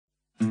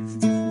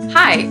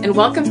Hi, and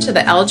welcome to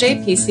the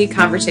LJPC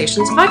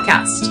Conversations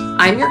podcast.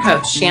 I'm your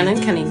host,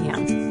 Shannon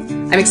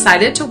Cunningham. I'm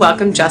excited to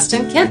welcome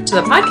Justin Kent to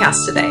the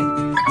podcast today.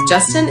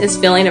 Justin is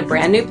filling a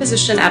brand new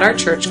position at our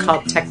church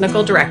called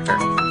Technical Director.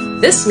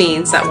 This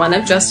means that one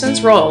of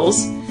Justin's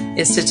roles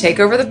is to take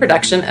over the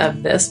production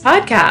of this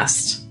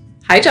podcast.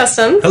 Hi,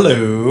 Justin.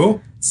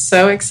 Hello.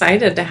 So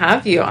excited to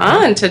have you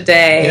on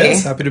today.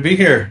 Yes, happy to be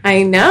here.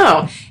 I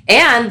know.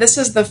 And this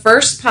is the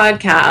first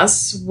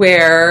podcast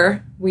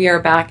where we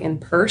are back in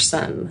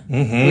person.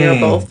 Mm-hmm. We are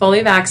both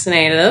fully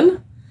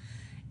vaccinated.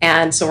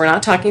 And so we're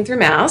not talking through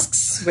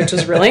masks, which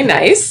is really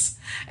nice.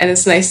 And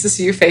it's nice to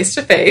see you face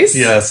to face.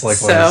 Yes,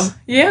 likewise. So,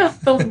 yeah,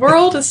 the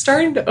world is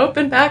starting to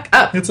open back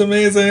up. It's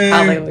amazing.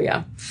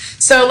 Hallelujah.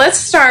 So let's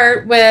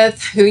start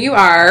with who you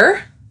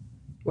are,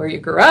 where you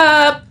grew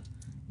up,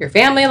 your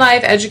family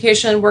life,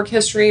 education, work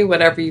history,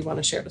 whatever you want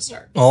to share to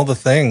start. All the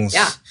things.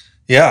 Yeah.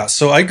 Yeah.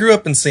 So I grew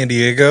up in San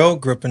Diego,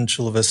 grew up in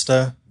Chula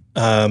Vista,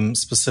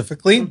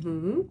 specifically.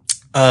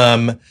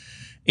 Mm-hmm.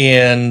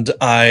 And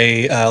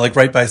I, like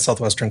right by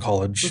Southwestern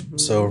College. Mm-hmm.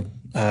 So,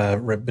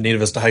 Bonita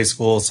Vista High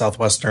School,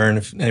 Southwestern,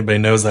 if anybody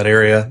knows that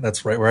area,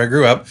 that's right where I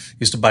grew up.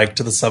 Used to bike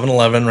to the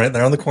 7-Eleven right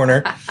there on the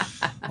corner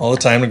all the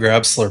time to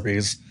grab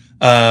Slurpees.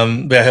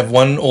 But I have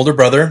one older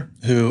brother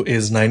who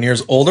is 9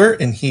 years older,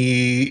 and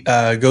he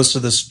goes to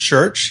this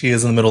church. He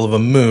is in the middle of a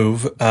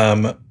move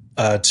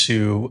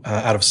to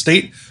out of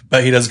state,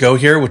 but he does go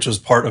here, which was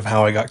part of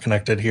how I got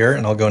connected here,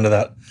 and I'll go into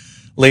that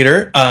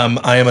later.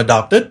 I am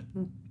adopted.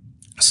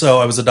 So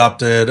I was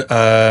adopted.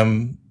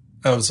 I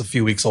was a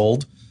few weeks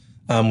old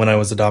when I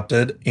was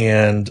adopted,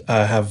 and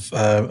have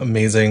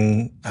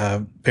amazing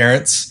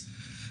parents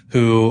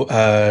who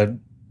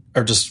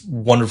are just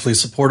wonderfully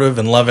supportive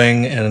and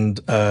loving and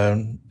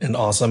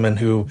awesome, and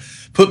who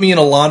put me in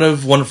a lot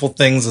of wonderful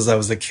things as I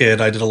was a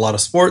kid. I did a lot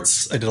of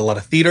sports. I did a lot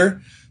of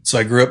theater. So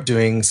I grew up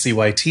doing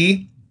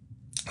CYT,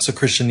 so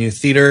Christian Youth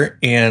Theater.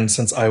 And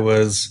since I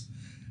was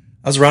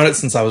around it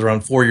since I was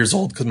around 4 years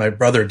old, because my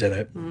brother did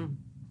it. Mm.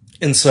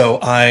 And so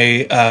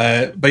I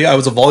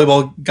was a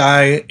volleyball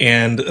guy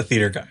and a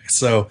theater guy.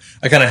 So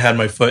I kind of had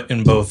my foot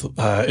in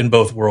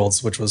both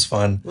worlds, which was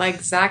fun.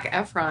 Like Zac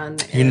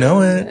Efron. You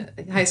know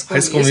it. High School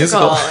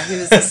Musical. He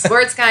was the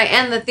sports guy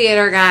and the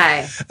theater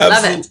guy.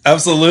 Love it.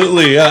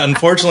 Absolutely. Yeah.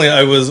 Unfortunately,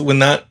 I was, when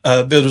that,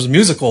 there was a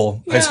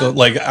musical, high school,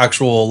 like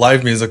actual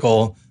live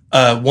musical,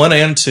 1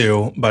 and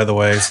 2, by the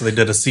way. So they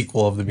did a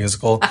sequel of the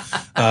musical.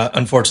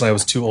 Unfortunately, I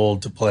was too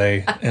old to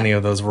play any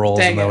of those roles,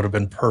 and that would have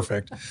been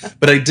perfect.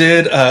 But I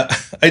did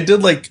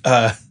like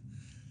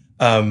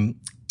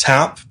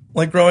tap,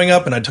 like growing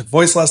up, and I took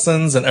voice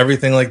lessons and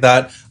everything like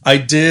that. I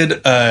did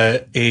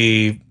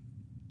a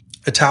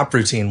tap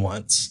routine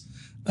once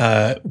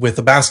with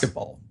a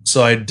basketball.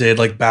 So I did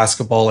like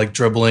basketball, like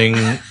dribbling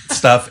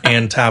stuff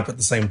and tap at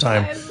the same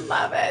time. I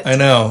love it. I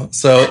know.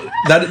 So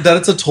that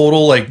it's a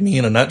total, like, me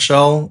in a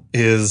nutshell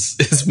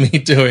is me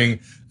doing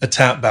a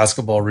tap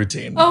basketball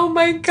routine. Oh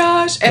my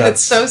gosh. And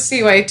it's so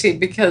CYT,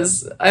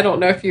 because I don't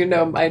know if you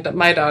know my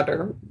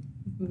daughter,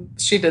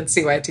 she did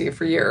CYT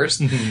for years.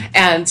 Mm-hmm.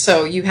 And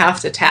so you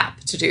have to tap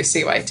to do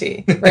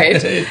CYT,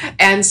 right?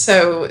 And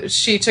so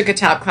she took a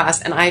tap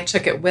class, and I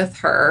took it with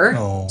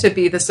her to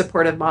be the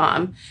supportive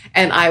mom.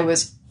 And I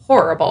was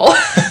horrible.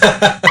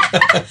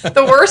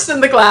 The worst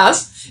in the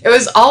class. It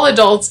was all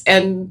adults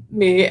and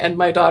me and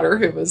my daughter,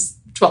 who was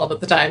 12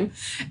 at the time.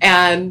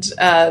 And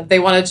they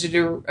wanted to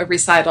do a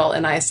recital,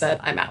 and I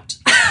said, I'm out.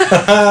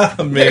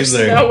 Amazing.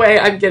 There's no way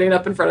I'm getting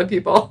up in front of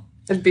people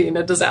and being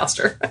a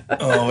disaster.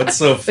 Oh, it's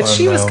so fun. But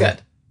she was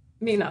good.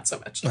 Me, not so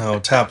much. Oh,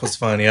 tap was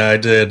fun. Yeah, I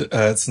did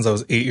since I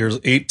was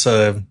 8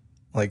 to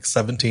like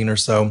 17 or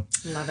so.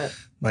 Love it.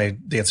 My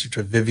dance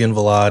teacher, Vivian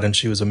Valad, and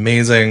she was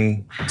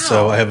amazing. Wow.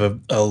 So I have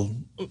a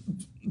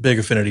big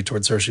affinity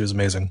towards her. She was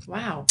amazing.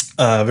 Wow.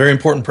 Very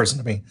important person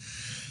to me.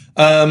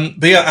 But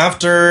yeah,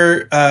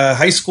 after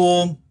high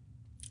school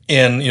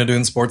and,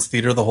 doing sports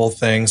theater, the whole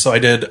thing. So I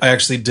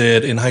actually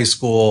did in high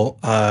school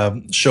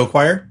show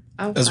choir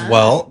as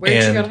well. Where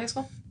did you go to high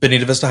school?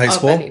 Bonita Vista High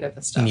School. Bonita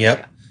Vista. Yep.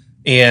 Yeah.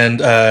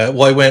 And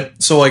I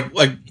went, so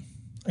I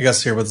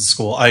guess here with the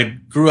school, I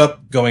grew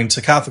up going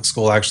to Catholic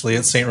school, actually,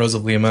 at St. Rose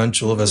of Lima in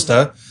Chula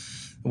Vista.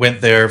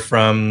 Went there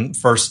from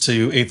 1st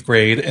to 8th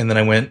grade. And then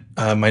I went,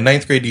 my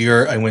 9th grade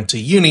year, I went to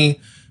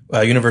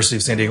University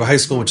of San Diego High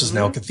School, which is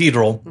now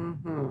Cathedral.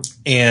 Mm-hmm.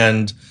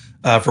 And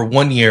for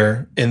 1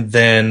 year, and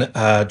then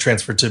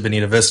transferred to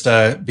Bonita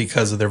Vista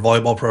because of their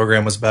volleyball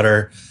program was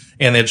better.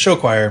 And they had show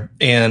choir.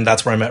 And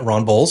that's where I met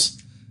Ron Bowles.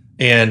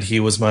 And he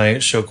was my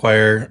show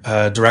choir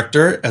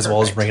director, as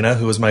well as Raina,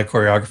 who was my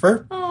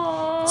choreographer.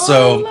 Aww,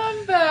 so, I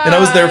love that. And I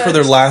was there for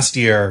their last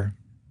year.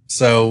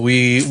 So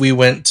we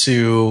went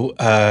to,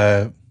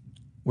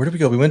 where did we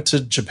go? We went to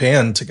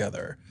Japan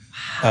together.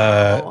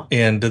 Wow.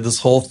 And did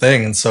this whole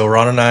thing. And so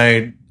Ron and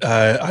I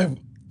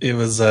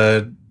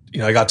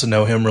got to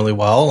know him really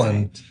well,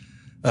 and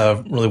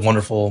a really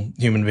wonderful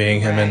human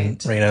being, him and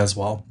Raina as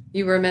well.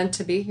 You were meant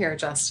to be here,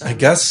 Justin. I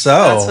guess so.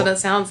 That's what it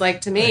sounds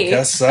like to me. I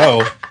guess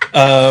so.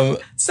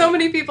 So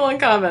many people in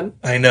common.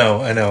 I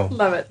know.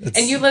 Love it.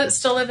 And you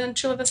still live in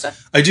Chula Vista?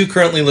 I do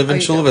currently live in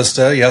Chula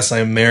Vista. Yes,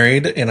 I'm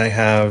married and I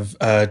have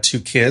 2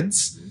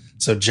 kids.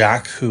 So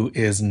Jack, who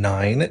is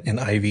 9, and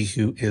Ivy,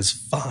 who is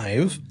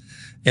 5.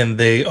 And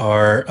they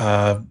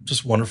are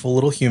just wonderful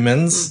little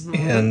humans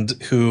and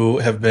who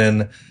have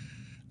been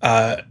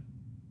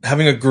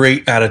having a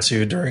great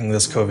attitude during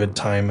this COVID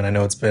time. And I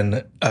know it's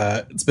been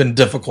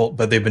difficult,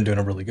 but they've been doing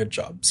a really good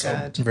job. So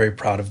I'm very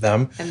proud of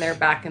them. And they're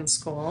back in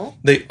school.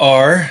 They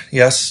are.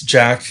 Yes.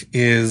 Jack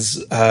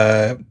is,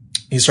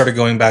 he started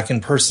going back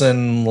in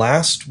person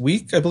last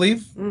week, I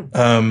believe.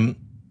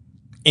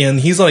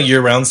 And he's on a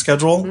year-round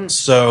schedule.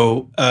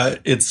 So,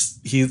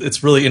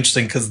 it's really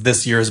interesting because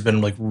this year has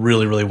been like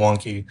really, really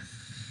wonky.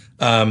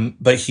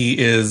 But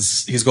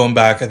he's going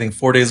back, I think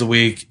 4 days a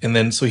week. And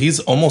then, so he's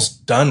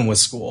almost done with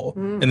school.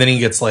 And then he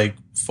gets like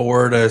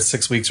 4 to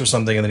 6 weeks or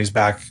something. And then he's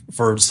back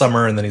for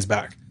summer and then he's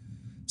back.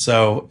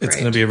 So it's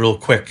going to be a real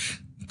quick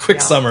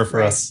summer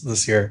for us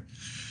this year.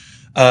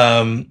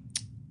 Well,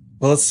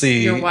 let's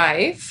see. Your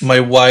wife? My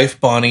wife,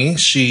 Bonnie,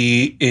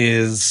 she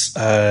is,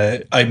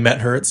 I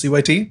met her at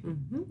CYT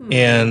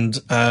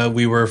and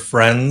we were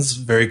friends,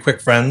 very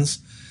quick friends.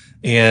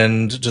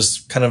 And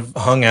just kind of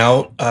hung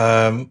out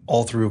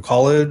all through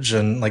college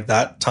and like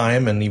that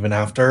time and even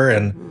after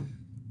and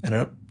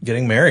ended up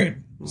getting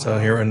married. Wow. So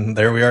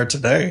there we are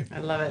today. I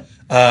love it.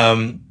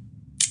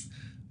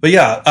 But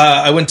yeah,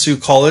 I went to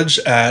college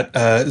at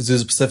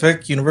Azusa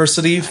Pacific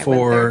University I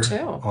went there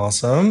too.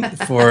 Awesome.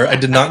 I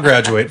did not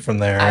graduate from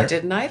there. I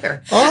didn't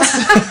either.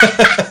 Awesome.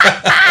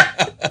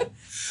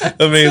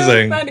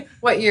 Amazing. So funny.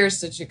 What years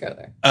did you go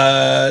there?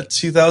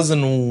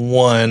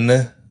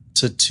 2001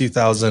 to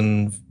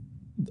 2000.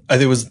 I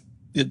think it was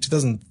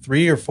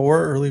 2003 or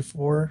 4, early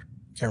 4.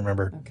 Can't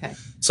remember. Okay.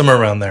 Somewhere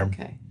around there.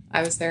 Okay.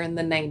 I was there in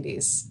the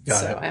 90s.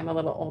 Got it. I'm a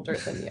little older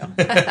than you.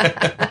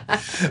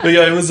 But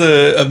yeah, I was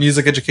a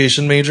music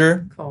education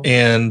major. Cool.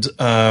 And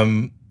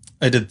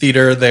I did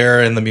theater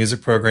there in the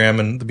music program,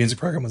 and the music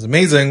program was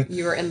amazing.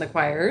 You were in the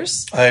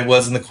choirs? I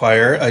was in the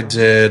choir. I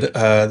did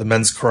the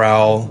men's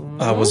chorale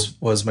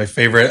was my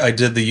favorite. I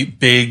did the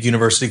big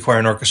university choir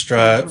and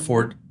orchestra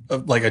for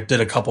I did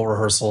a couple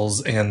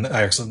rehearsals and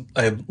I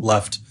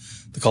left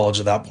the college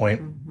at that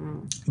point.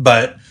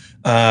 But,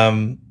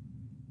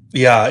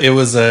 yeah,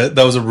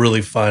 that was a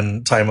really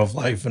fun time of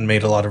life and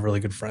made a lot of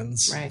really good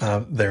friends,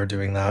 there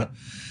doing that.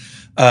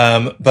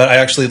 But I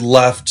actually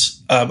left,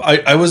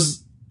 I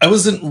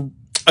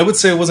would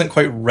say I wasn't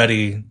quite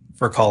ready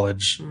for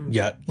college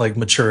yet, like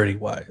maturity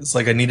wise.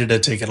 Like I needed to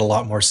take it a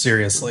lot more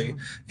seriously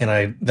than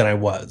I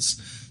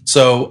was.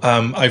 So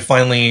I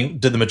finally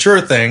did the mature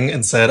thing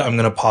and said, I'm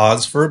going to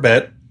pause for a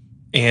bit.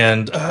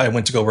 And I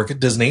went to go work at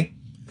Disney.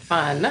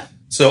 Fun.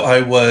 So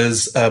I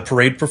was a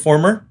parade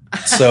performer.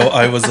 So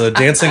I was a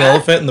dancing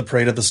elephant in the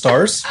Parade of the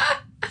Stars.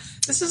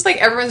 This is like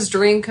everyone's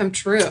dream come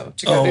true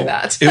to go do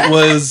that. It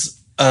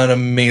was an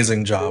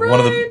amazing job. One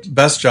of the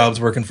best jobs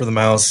working for the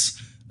Mouse.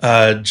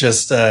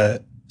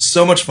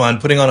 So much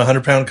fun putting on a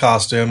 100-pound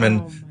costume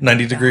in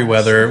 90-degree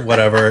weather,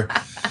 whatever.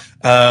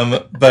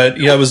 But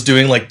yeah, I was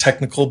doing like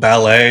technical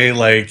ballet,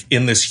 like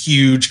in this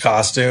huge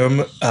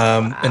costume,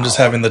 and just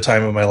having the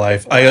time of my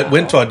life. I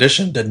went to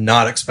audition, did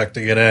not expect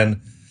to get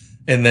in,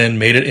 and then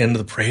made it into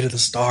the Parade of the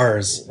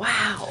Stars.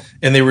 Wow.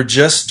 And they were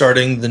just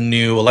starting the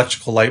new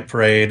Electrical Light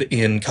Parade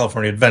in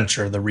California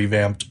Adventure, the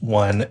revamped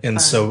one.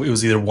 And so it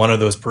was either one of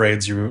those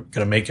parades you were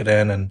going to make it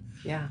in, and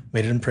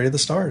made it in Parade of the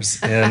Stars.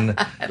 And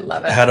I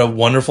love it. Had a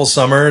wonderful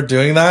summer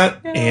doing that.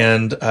 Yeah.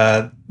 And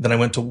then I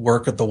went to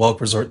work at the Welk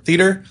Resort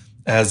Theater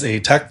as a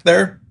tech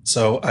there.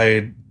 So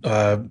I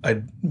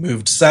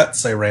moved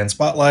sets, I ran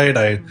Spotlight,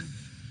 I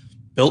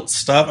built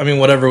stuff. I mean,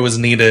 whatever was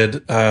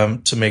needed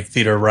to make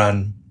theater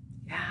run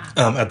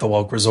at the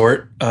Welk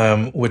Resort,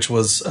 which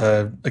was,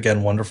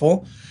 again,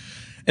 wonderful.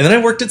 And then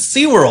I worked at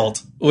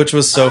SeaWorld, which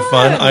was so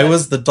fun. I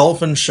was the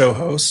dolphin show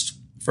host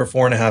for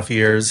 4.5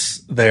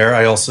 years there.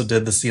 I also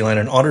did the Sea Lion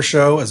and Otter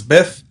show as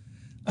Biff.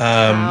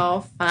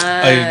 How fun.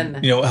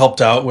 I,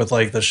 helped out with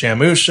like the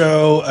Shamu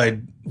show. I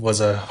was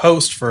a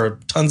host for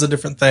tons of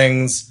different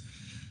things.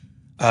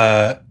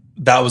 That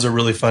was a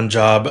really fun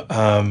job.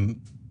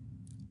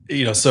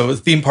 So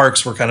theme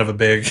parks were kind of a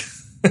big,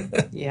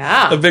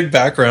 a big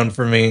background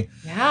for me.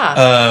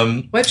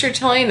 Yeah. What you're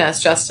telling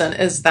us, Justin,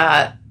 is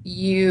that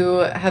you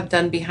have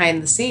done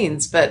behind the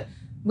scenes, but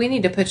we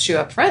need to put you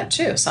up front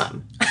too,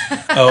 some.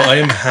 I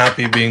am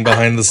happy being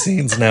behind the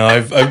scenes now.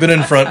 I've been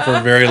in front for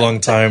a very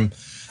long time.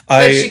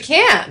 But you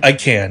can. I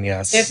can,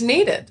 yes. If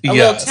needed. A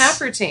little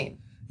tap routine.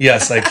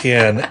 Yes, I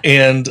can.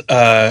 And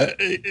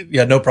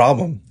no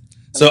problem.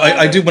 So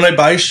I do, when I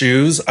buy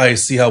shoes, I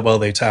see how well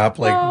they tap.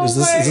 Like, is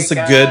this a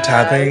good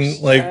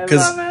tapping? Like,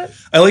 because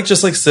I like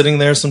just like sitting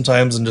there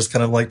sometimes and just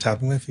kind of like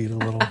tapping my feet a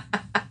little.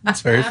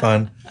 It's very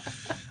fun.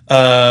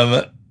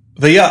 But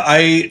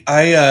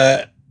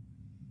yeah,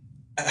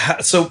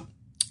 so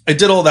I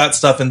did all that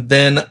stuff, and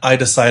then I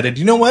decided,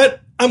 you know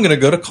what? I'm going to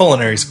go to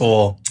culinary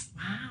school.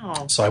 Wow.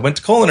 Wow. So I went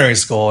to culinary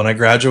school, and I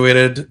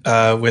graduated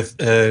with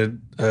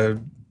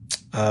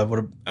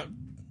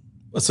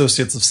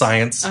Associates of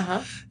Science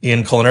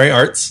in Culinary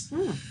Arts.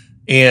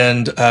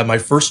 And my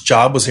first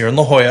job was here in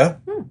La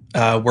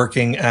Jolla,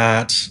 working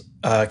at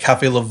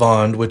Cafe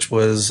Lavande, which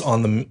was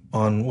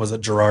was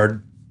it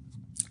Girard?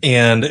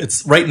 And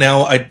it's right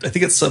now, I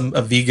think it's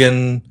a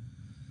vegan,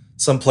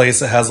 someplace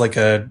that has like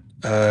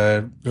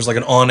there's like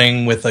an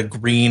awning with a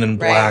green and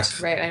black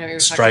I know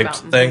you're striped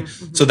talking about.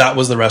 thing. So that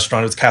was the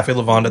restaurant. It was Cafe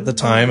Lavande at the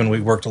time, and we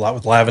worked a lot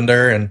with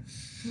lavender, and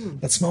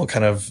that smell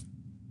kind of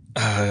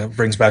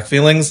brings back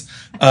feelings.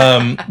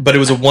 But it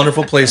was a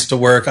wonderful place to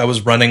work. I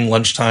was running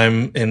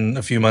lunchtime in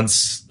a few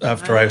months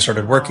after I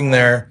started working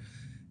there,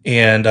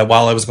 and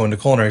while I was going to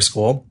culinary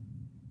school.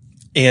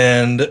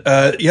 And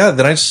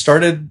then I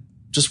started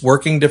just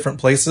working different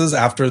places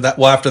after that.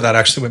 Well, after that, I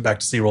actually went back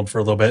to SeaWorld for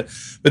a little bit,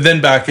 but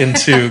then back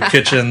into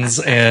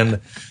kitchens,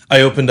 and I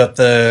opened up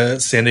the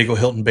San Diego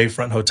Hilton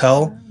Bayfront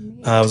Hotel.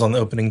 I was on the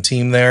opening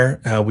team there.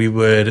 We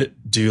would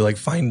do like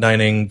fine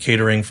dining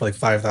catering for like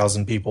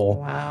 5,000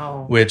 people.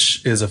 Wow.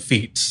 Which is a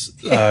feat.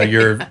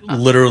 You're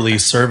literally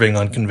serving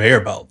on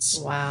conveyor belts.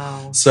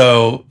 Wow.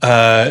 So,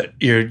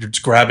 you're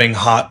just grabbing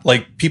hot,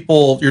 like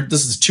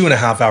this is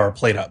 2.5 hour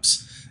plate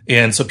ups.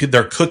 And so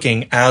they're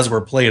cooking as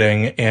we're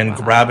plating and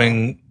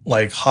grabbing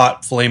like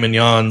hot filet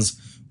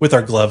mignons with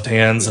our gloved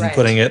hands and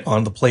putting it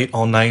on the plate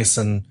all nice.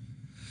 And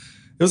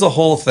it was a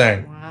whole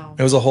thing. Wow.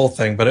 It was a whole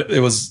thing, but I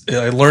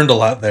learned a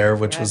lot there,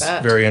 which was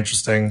very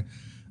interesting.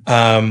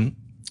 But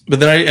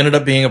then I ended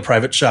up being a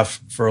private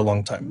chef for a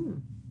long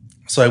time.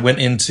 So I went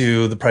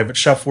into the private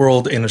chef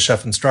world and a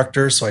chef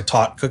instructor. So I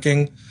taught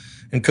cooking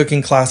and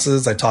cooking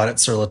classes. I taught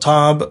at Sur La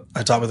Table.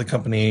 I taught with a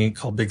company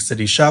called Big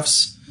City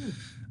Chefs.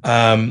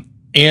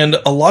 And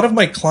a lot of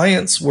my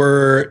clients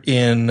were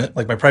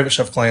my private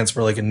chef clients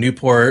were like in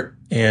Newport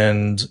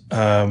and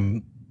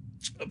Palm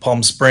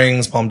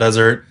Springs, Palm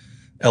Desert,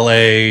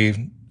 LA,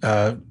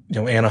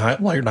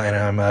 Anaheim, well, not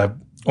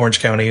Anaheim, Orange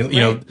County,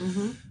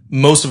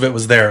 most of it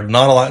was there,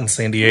 not a lot in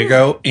San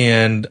Diego.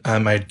 And I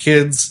had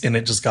kids, and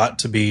it just got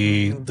to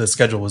be, the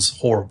schedule was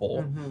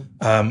horrible.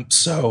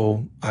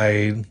 So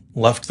I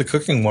left the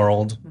cooking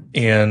world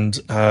and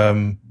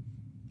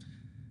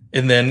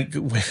then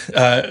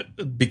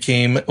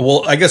became,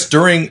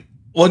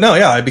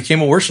 I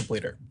became a worship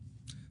leader.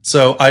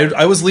 So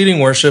I was leading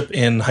worship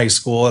in high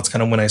school. That's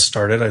kind of when I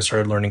started. I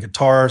started learning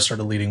guitar,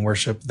 started leading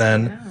worship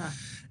then. Yeah.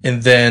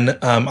 And then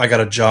I got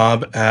a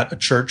job at a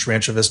church,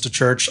 Rancho Vista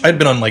Church. I'd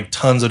been on like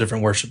tons of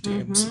different worship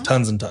teams,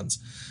 tons and tons.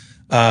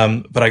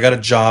 But I got a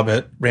job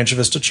at Rancho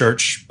Vista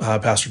Church,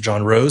 Pastor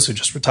John Rose, who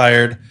just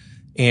retired,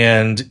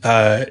 and did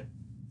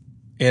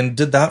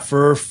that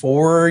for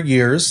 4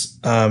 years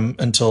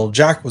until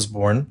Jack was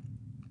born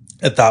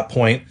at that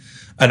point.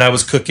 And I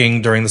was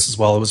cooking during this as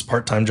well. It was a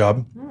part-time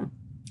job.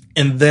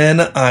 And then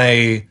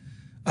I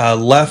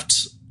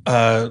left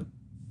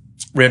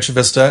Rancho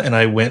Vista, and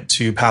I went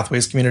to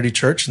Pathways Community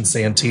Church in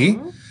Santee,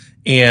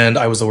 and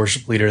I was a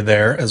worship leader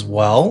there as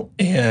well.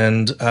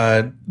 And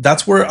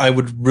that's where I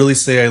would really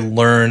say I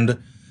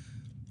learned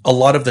a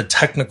lot of the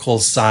technical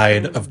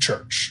side of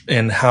church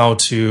and how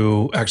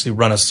to actually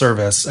run a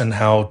service and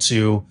how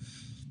to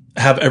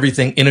have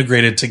everything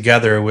integrated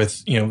together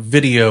with,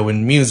 video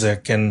and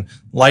music and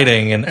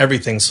lighting and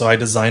everything. So I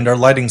designed our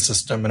lighting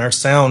system and our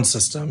sound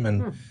system,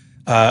 and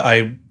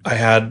I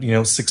had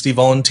 60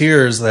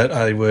 volunteers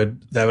that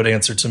would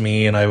answer to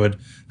me, and I would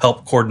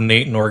help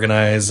coordinate and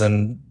organize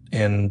and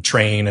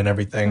train and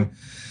everything.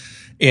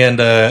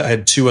 And I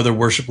had 2 other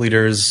worship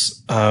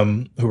leaders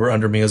who were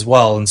under me as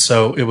well. And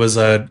so it was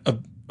a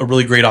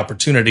really great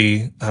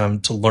opportunity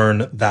to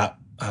learn that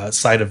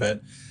side of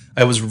it.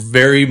 I was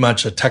very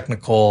much a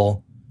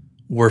technical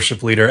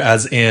worship leader,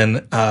 as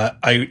in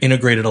I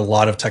integrated a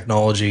lot of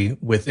technology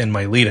within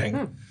my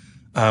leading,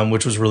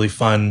 which was really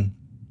fun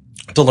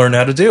to learn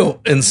how to do.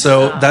 And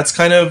so that's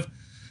kind of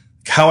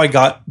how I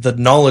got the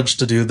knowledge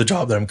to do the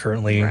job that I'm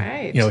currently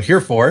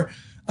here for.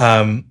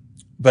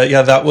 But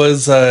yeah, that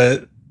was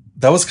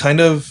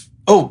kind of,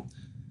 so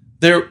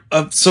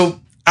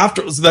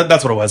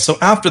that's what it was. So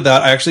after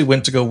that, I actually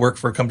went to go work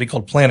for a company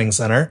called Planning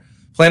Center.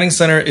 Planning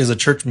Center is a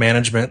church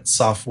management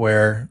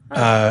software,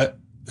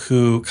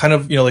 who kind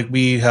of,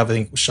 we have, I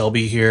think,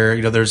 Shelby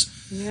here, there's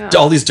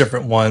all these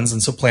different ones.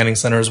 And so Planning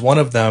Center is one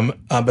of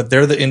them, but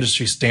they're the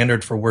industry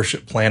standard for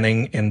worship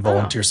planning and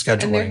volunteer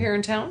scheduling. And they're here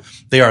in town?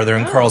 They are. They're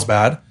in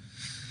Carlsbad.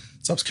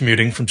 So I was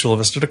commuting from Chula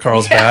Vista to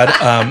Carlsbad,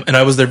 and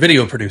I was their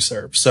video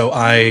producer. So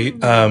I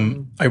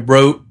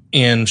wrote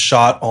and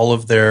shot all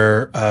of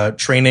their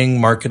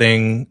training,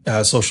 marketing,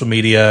 social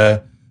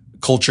media,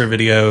 culture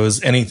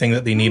videos, anything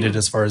that they needed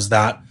as far as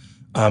that,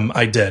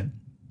 I did.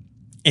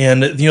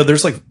 And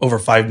there's like over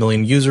 5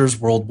 million users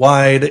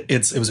worldwide.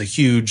 It was a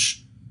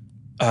huge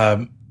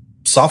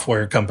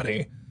software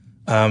company,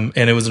 and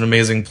it was an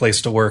amazing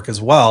place to work as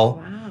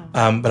well.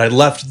 Wow. But I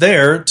left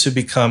there to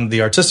become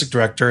the artistic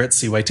director at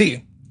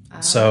CYT.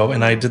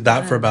 And I did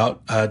that for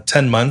about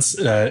 10 months.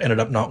 Ended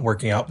up not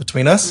working out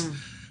between us.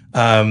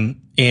 And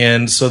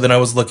And so then I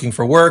was looking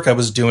for work. I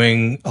was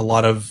doing a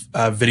lot of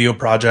video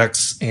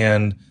projects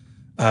and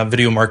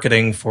video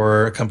marketing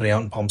for a company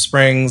out in Palm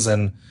Springs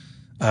and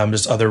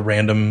just other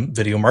random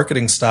video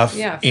marketing stuff.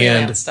 Yeah,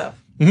 freelance stuff.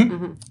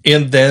 And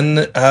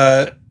then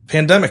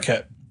pandemic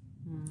hit.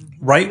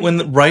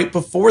 Right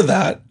before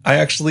that, I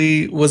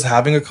actually was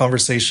having a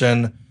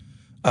conversation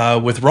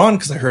with Ron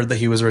because I heard that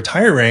he was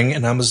retiring,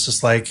 and I was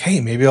just like,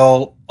 hey, maybe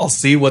I'll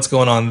see what's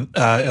going on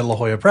at La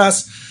Jolla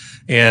Press.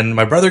 And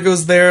my brother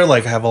goes there.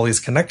 Like, I have all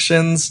these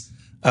connections.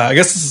 I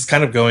guess this is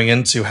kind of going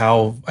into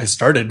how I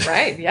started.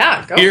 Right.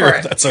 Yeah. Go here. for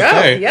it. That's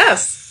okay. Go.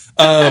 Yes.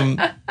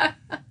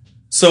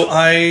 So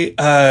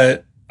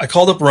I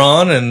called up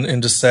Ron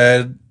and just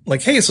said,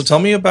 like, hey, so tell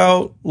me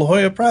about La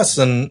Jolla Press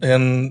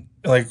and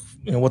like,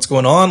 you know, what's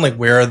going on? Like,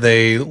 where are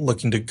they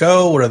looking to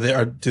go? What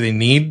do they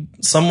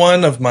need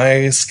someone of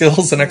my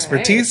skills and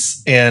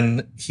expertise? Right.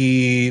 And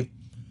he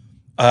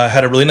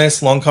had a really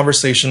nice long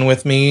conversation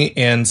with me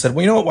and said,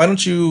 well, you know what, why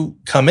don't you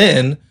come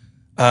in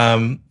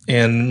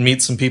and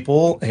meet some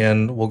people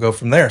and we'll go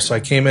from there. So I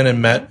came in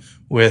and met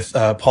with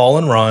Paul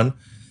and Ron,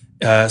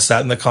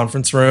 sat in the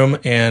conference room,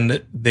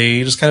 and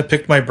they just kind of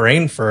picked my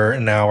brain for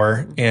an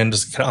hour and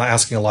just kind of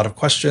asking a lot of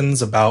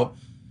questions about,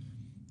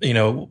 you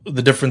know,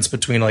 the difference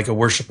between like a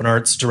worship and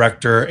arts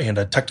director and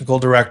a technical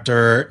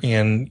director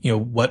and, you know,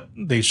 what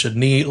they should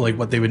need, like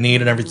what they would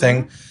need and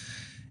everything.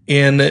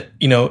 And,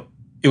 you know,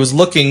 it was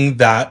looking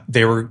that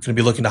they were going to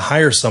be looking to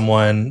hire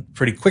someone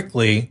pretty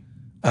quickly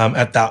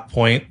at that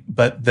point,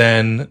 but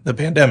then the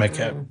pandemic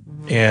hit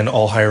and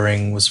all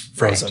hiring was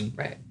frozen.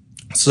 Right.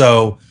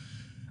 So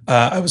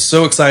I was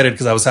so excited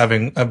because I was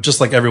having, just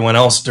like everyone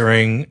else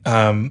during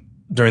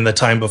the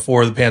time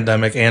before the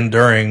pandemic and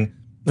during,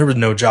 there were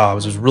no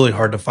jobs. It was really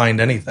hard to find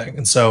anything.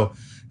 And so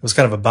it was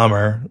kind of a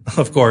bummer,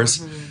 of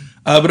course.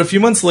 But a few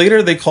months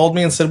later, they called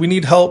me and said, we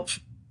need help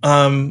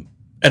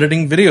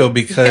editing video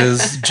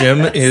because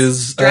Jim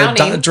is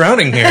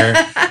drowning here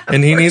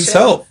and he needs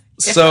help.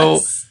 Yes.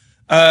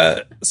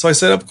 So I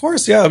said, of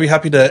course, yeah, I'll be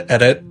happy to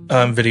edit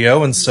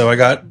video. And so I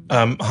got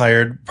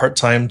hired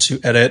part-time to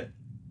edit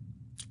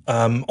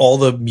all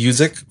the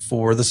music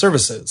for the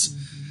services.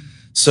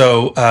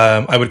 So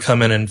I would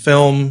come in and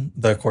film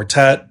the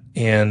quartet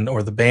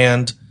or the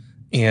band,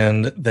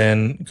 and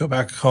then go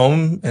back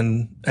home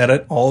and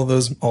edit all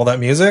that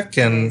music.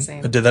 And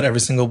amazing. I did that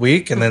every single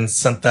week, and then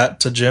sent that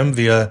to Jim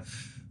via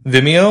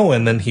Vimeo,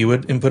 and then he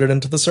would input it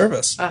into the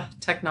service.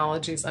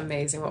 Technology is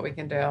amazing what we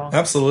can do.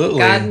 Absolutely.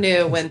 God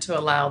knew when to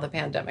allow the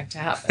pandemic to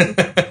happen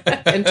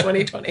in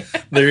 2020.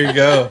 There you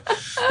go.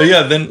 But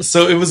yeah, then,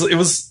 so it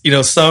was, you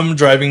know, some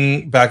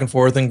driving back and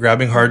forth and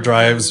grabbing hard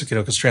drives, you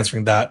know, because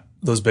transferring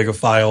those big of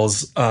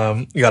files,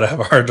 you got to have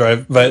a hard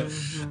drive. But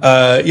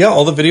yeah,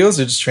 all the videos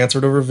are just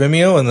transferred over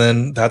Vimeo, and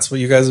then that's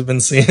what you guys have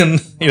been seeing,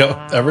 you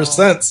know, ever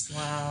since.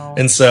 Wow.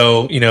 And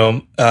so, you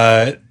know,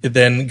 it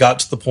then got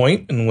to the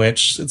point in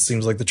which it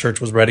seems like the church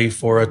was ready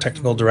for a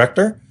technical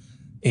director.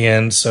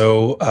 And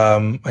so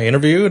I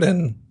interviewed,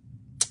 and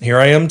here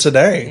I am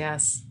today.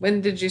 Yes.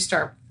 When did you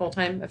start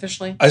full-time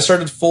officially? I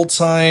started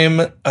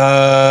full-time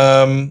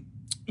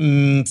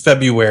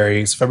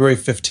February. So February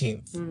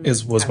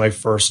 15th was my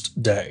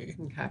first day.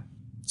 Okay.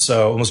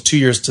 So almost 2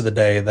 years to the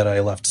day that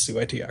I left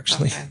CYT,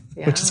 actually,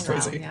 which is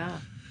crazy. Wow, yeah.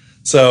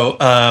 So,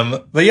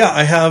 but yeah,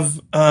 I have...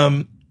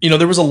 you know,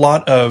 there was a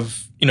lot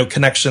of, you know,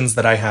 connections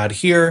that I had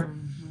here.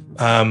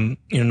 You know,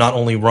 not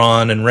only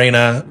Ron and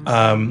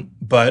Raina,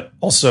 but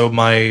also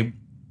one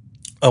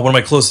of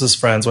my closest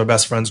friends, my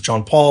best friends,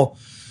 John Paul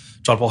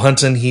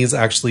Hunton. He's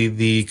actually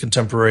the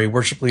contemporary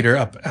worship leader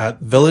up at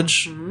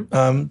Village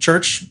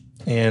Church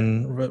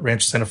in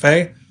Rancho Santa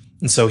Fe.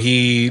 And so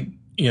he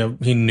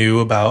knew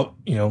about,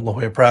 you know, La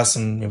Jolla Press,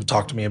 and he would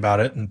talk to me about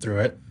it and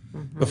through it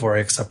before I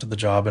accepted the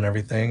job and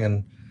everything.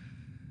 And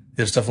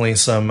there's definitely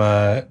some,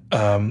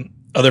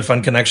 other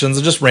fun connections,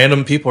 and just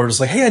random people are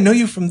just like, hey, I know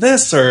you from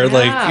this, or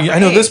I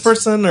know this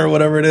person, or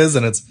whatever it is.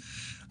 And it's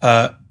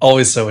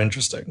always so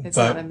interesting. Isn't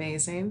that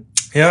amazing?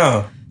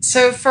 Yeah.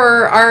 So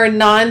for our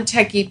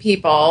non-techie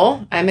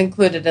people, I'm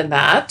included in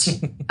that.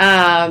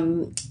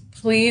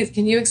 Please,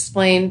 can you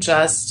explain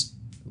just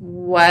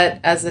what,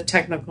 as a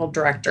technical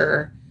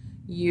director,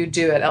 you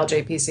do at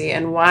LJPC,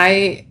 and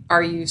why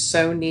are you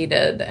so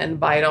needed and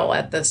vital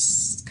at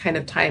this kind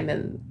of time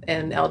in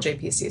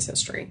LJPC's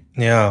history?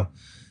 Yeah.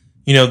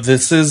 You know,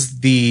 this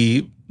is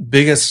the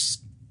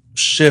biggest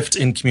shift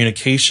in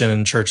communication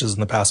in churches in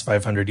the past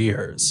 500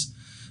 years.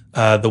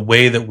 The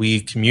way that we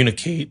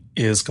communicate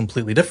is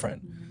completely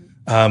different.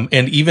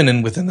 And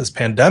even within this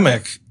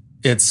pandemic,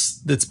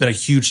 it's been a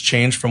huge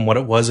change from what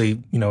it was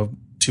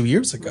 2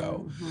 years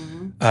ago.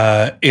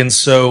 And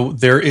so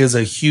there is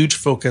a huge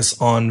focus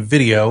on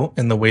video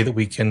and the way that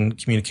we can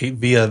communicate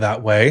via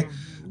that way.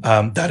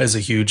 That is a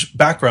huge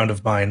background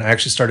of mine. I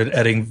actually started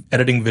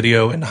editing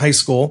video in high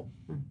school.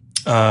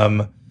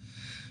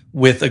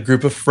 With a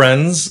group of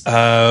friends.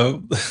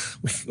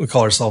 We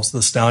call ourselves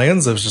the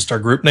Stallions. It was just our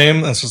group name.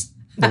 That's just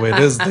the way it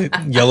is. The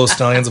Yellow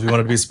Stallions, if we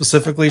wanted to be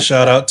specifically.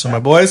 Shout out to my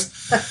boys.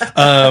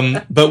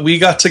 But we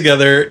got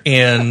together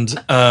and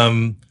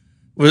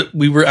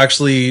we were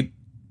actually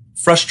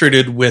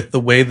frustrated with the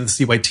way that the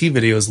CYT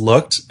videos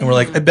looked. And we're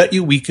like, I bet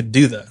you we could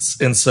do this.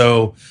 And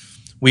so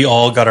we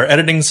all got our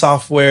editing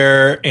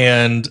software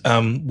and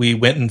we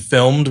went and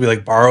filmed. We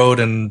like borrowed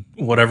and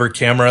whatever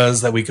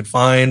cameras that we could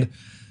find,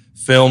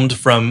 filmed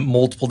from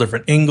multiple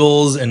different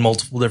angles and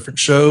multiple different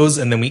shows.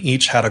 And then we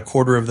each had a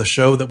quarter of the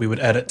show that we would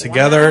edit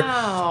together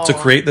to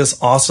create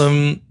this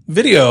awesome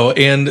video.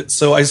 And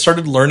so I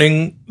started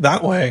learning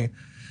that way.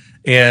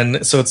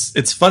 And so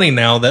it's funny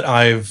now that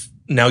I've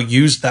now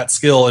used that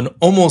skill in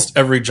almost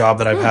every job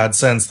that I've had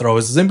since. They're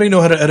always, does anybody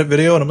know how to edit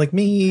video? And I'm like,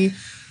 me.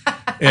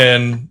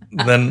 And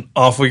then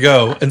off we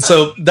go. And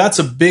so that's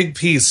a big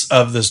piece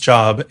of this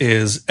job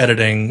is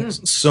editing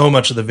so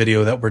much of the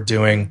video that we're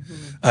doing.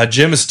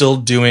 Jim is still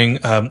doing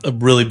a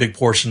really big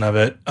portion of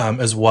it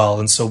as well.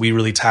 And so we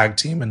really tag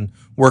team and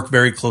work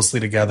very closely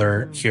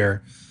together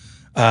here.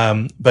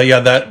 But yeah,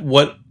 that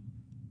what,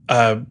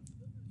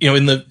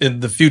 in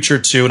the future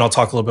too, and I'll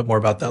talk a little bit more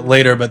about that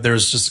later, but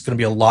there's just going to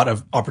be a lot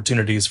of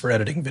opportunities for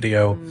editing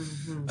video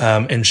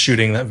and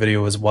shooting that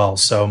video as well.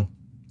 So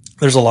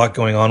there's a lot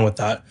going on with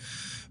that.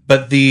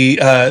 But the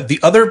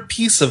other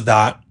piece of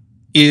that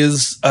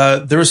is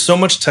there is so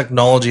much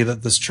technology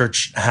that this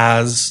church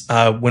has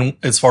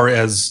as far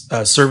as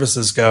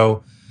services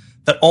go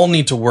that all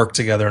need to work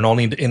together and all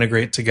need to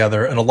integrate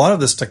together. And a lot of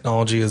this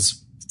technology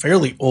is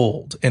fairly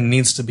old and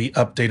needs to be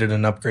updated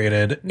and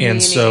upgraded. Meaning,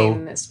 and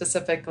so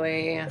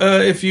specifically,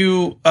 if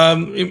you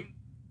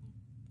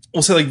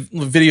we'll say like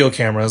video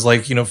cameras,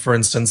 like, for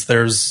instance,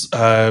 there's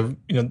if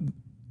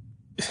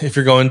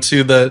you're going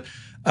to the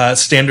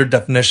standard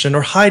definition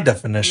or high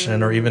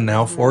definition, or even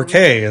now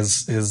 4K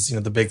is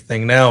the big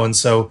thing now. And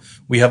so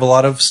we have a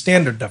lot of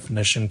standard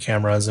definition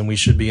cameras and we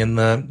should be in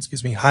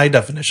the, high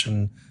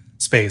definition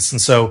space. And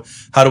so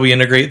how do we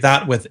integrate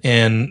that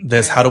within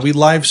this? Right. How do we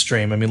live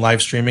stream? I mean,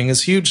 live streaming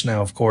is huge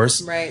now, of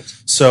course. Right.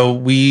 So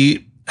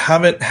we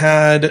haven't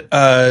had,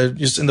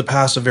 just in the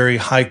past, a very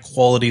high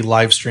quality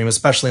live stream,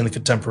 especially in the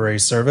contemporary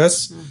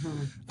service.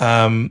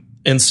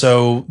 And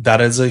so that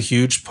is a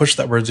huge push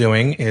that we're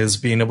doing, is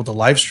being able to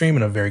live stream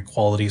in a very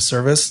quality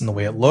service and the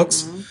way it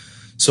looks.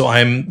 So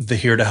I'm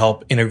here to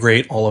help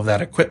integrate all of that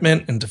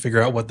equipment and to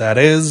figure out what that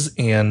is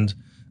and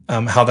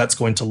how that's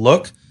going to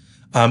look.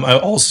 I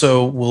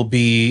also will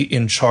be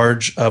in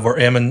charge of, or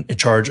am in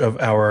charge of,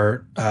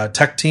 our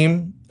tech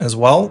team as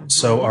well.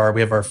 So we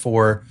have our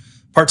 4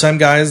 part-time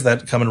guys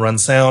that come and run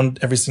sound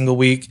every single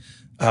week.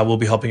 We'll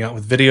be helping out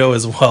with video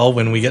as well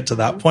when we get to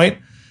that point.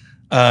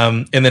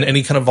 And then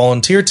any kind of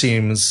volunteer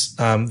teams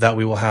that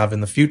we will have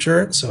in the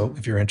future. So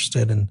if you're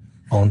interested in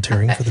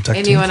volunteering for the tech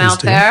team, anyone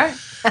out there?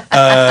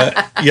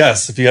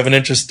 Yes, if you have an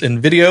interest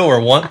in video or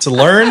want to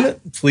learn,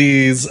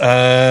 please,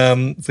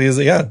 Justin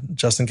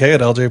K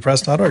at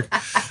ljpress.org.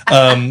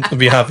 I'd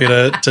be happy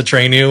to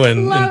train you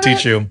and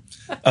teach you.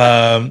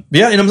 And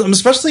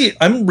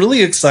I'm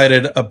really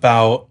excited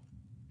about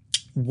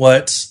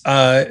what,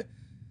 I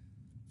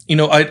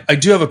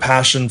do have a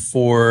passion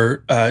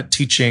for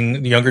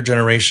teaching the younger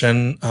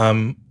generation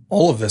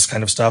all of this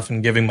kind of stuff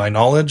and giving my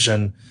knowledge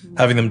and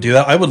having them do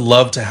that. I would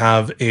love to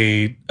have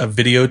a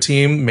video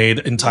team made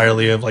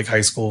entirely of like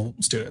high school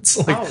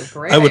students.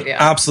 Great I would idea.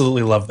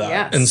 absolutely love that.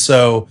 Yes. And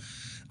so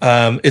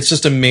it's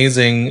just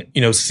amazing,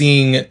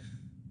 seeing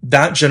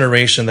that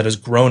generation that has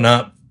grown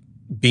up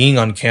being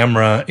on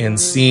camera and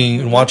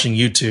seeing and watching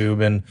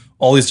YouTube and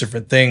all these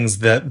different things,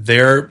 that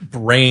their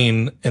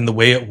brain and the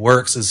way it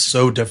works is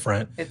so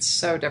different. It's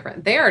so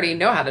different. They already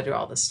know how to do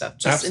all this stuff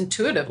just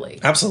intuitively.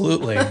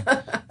 Absolutely.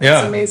 It's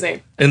Yeah.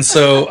 amazing. And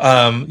so,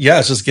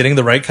 it's just getting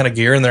the right kind of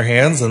gear in their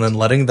hands and then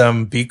letting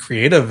them be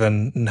creative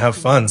and have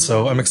fun.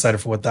 So I'm excited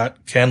for what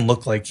that can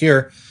look like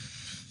here.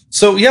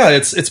 So yeah,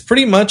 it's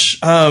pretty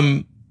much,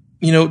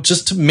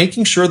 just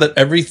making sure that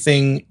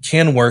everything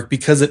can work,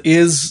 because it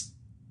is,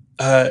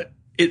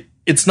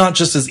 it's not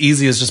just as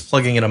easy as just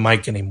plugging in a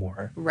mic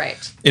anymore.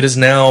 Right. It is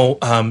now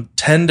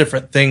 10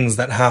 different things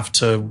that have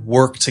to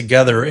work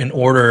together in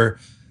order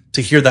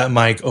to hear that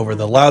mic over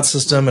the loud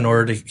system, in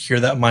order to hear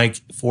that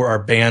mic for our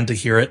band to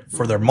hear it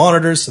for their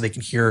monitors so they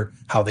can hear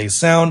how they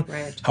sound,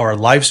 how our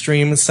live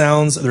stream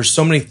sounds. There's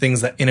so many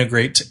things that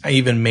integrate to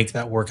even make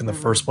that work in the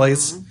first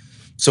place.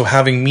 So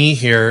having me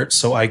here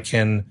so I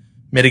can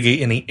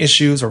mitigate any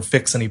issues or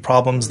fix any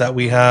problems that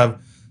we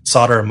have,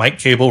 solder a mic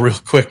cable real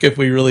quick if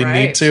we really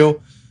need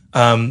to,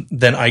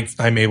 then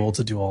I'm able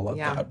to do all of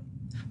that.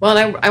 Well,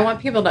 and I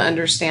want people to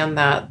understand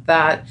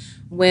that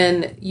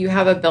when you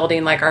have a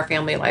building like our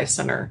Family Life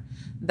Center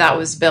that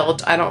was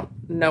built, I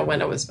don't know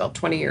when it was built,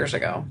 20 years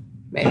ago,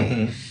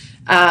 maybe.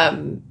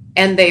 And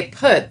they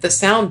put the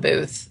sound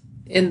booth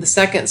in the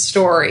second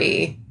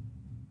story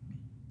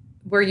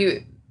where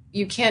you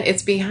can't,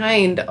 it's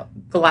behind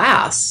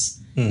glass.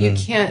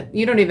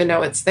 You don't even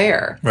know it's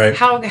there. Right.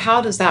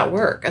 How does that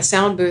work? A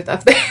sound booth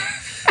up there?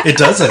 It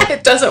doesn't.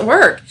 It doesn't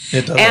work.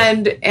 It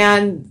doesn't.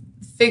 And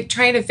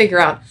trying to figure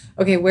out,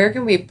 okay, where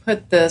can we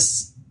put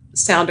this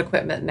sound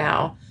equipment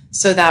now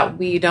so that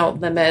we don't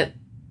limit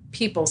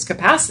people's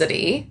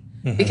capacity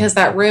because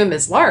that room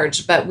is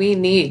large, but we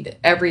need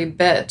every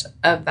bit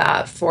of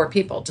that for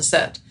people to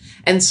sit.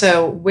 And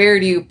so where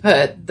do you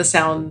put the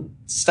sound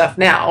stuff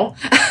now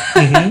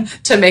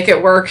to make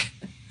it work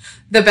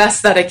the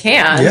best that it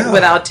can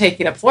without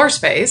taking up floor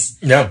space?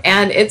 Yeah.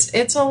 And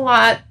it's a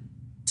lot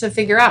to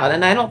figure out.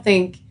 And I don't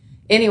think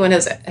anyone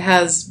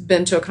has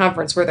been to a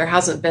conference where there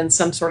hasn't been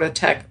some sort of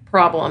tech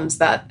problems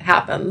that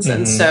happens.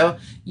 And so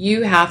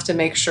you have to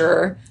make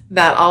sure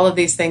that all of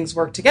these things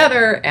work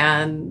together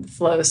and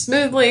flow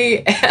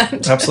smoothly,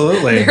 and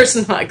absolutely there's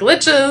not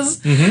glitches.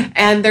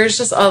 And there's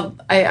just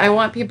I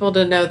want people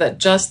to know that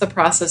just the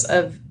process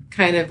of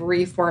kind of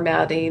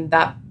reformatting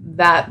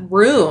that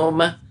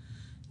room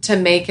to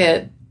make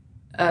it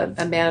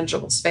a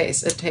manageable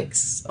space, it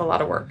takes a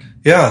lot of work.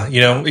 Yeah,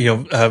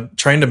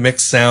 trying to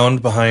mix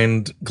sound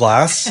behind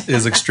glass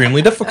is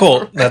extremely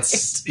difficult. Right.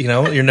 That's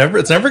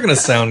it's never going to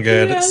sound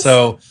good. Yes.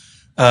 So,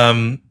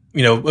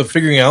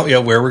 figuring out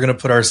where we're going to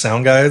put our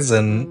sound guides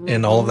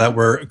and all of that,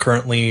 we're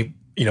currently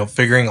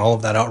figuring all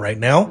of that out right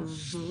now.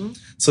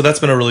 So that's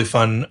been a really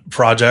fun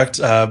project.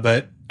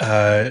 But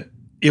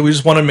we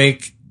just want to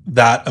make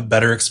that a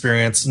better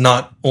experience,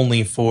 not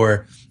only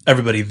for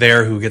everybody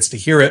there who gets to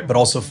hear it, but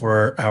also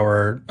for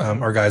our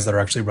guys that are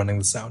actually running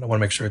the sound. I want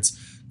to make sure it's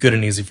good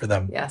and easy for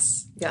them.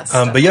 Yes.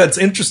 But yeah, it's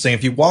interesting.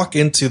 If you walk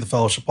into the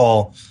fellowship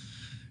hall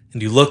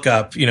and you look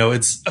up,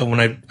 it's when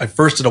I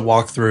first did a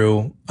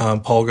walkthrough,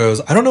 Paul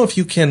goes, I don't know if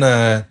you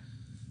can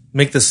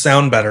make this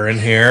sound better in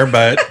here,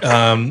 but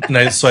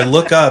so I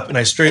look up and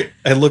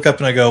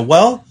I go,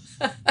 well,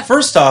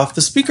 first off,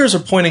 the speakers are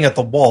pointing at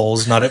the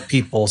walls, not at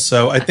people.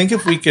 So I think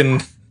if we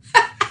can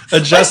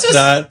adjust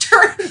that.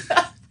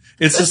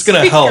 It's just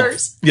going to help.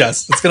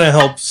 Yes, it's going to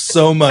help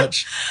so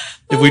much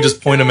if we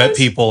just point them at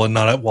people and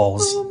not at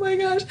walls. Oh my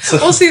gosh.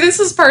 Well, see, this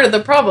is part of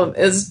the problem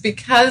is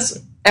because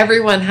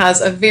everyone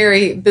has a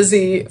very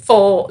busy,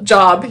 full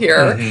job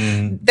here.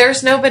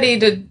 There's nobody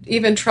to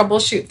even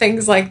troubleshoot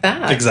things like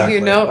that. Exactly.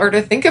 Or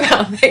to think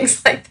about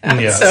things like that.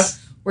 Yes. So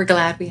we're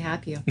glad we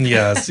have you.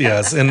 Yes.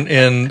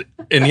 And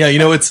yeah,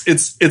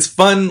 it's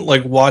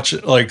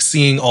fun,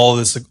 seeing all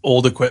this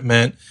old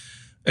equipment,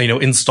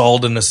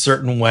 installed in a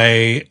certain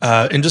way,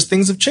 and just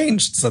things have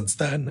changed since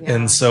then. Yeah.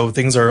 And so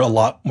things are a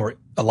lot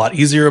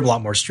easier, a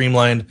lot more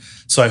streamlined.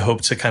 So I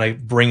hope to kind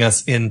of bring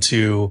us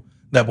into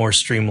that more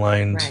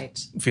streamlined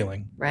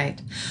feeling.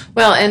 Right.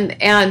 Well,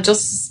 and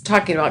just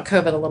talking about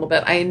COVID a little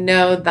bit, I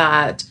know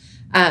that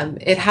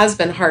it has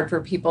been hard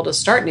for people to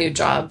start new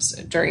jobs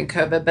during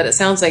COVID, but it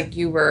sounds like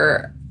you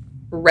were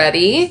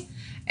ready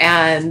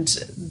and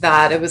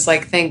that it was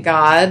thank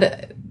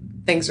God,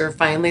 things are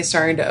finally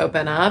starting to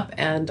open up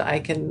and I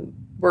can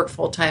work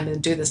full time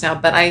and do this now.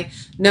 But I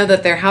know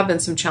that there have been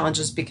some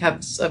challenges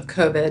because of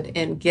COVID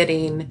in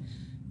getting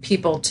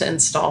people to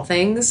install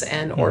things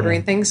and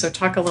ordering things. So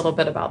talk a little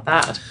bit about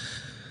that.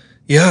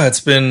 Yeah, it's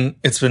been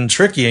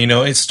tricky.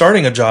 It's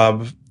starting a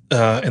job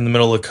in the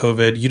middle of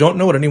COVID. You don't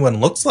know what anyone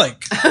looks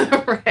like,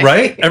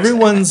 right?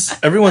 Everyone's.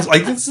 I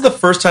think this is the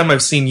first time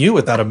I've seen you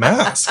without a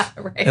mask,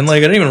 and I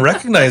didn't even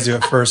recognize you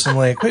at first. I'm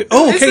like, wait,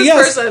 oh, okay,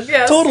 yes,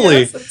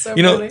 totally. Yes, so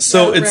funny.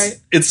 So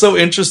it's so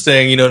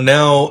interesting.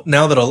 Now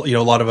that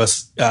a lot of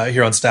us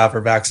here on staff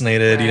are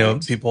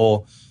vaccinated.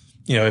 People,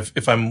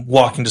 if I'm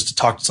walking just to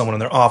talk to someone in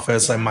their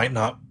office, I might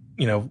not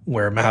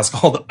wear a mask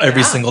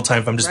every single time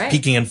if I'm just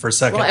peeking in for a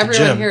second. Well, at the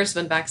everyone gym. here has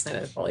been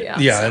vaccinated fully,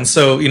 Yeah, and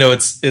so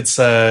it's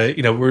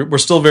we're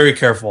still very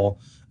careful,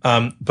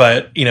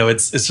 but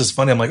it's just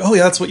funny. I'm like, oh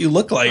yeah, that's what you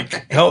look like.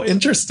 Right. How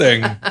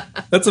interesting.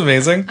 That's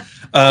amazing.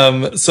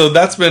 So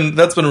that's been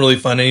really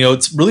fun, and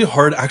it's really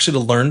hard actually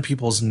to learn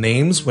people's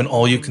names when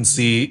all you can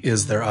see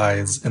is their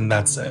eyes, and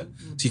that's it.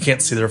 So you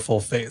can't see their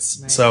full face.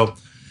 Right. So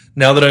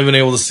now that I've been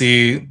able to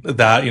see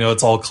that,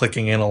 it's all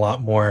clicking in a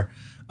lot more.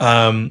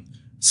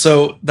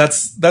 So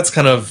that's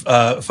kind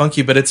of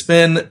funky, but it's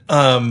been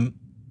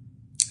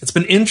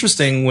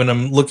interesting when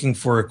I'm looking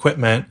for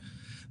equipment.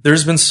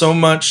 There's been so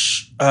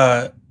much,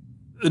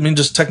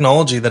 just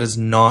technology that is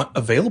not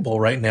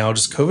available right now.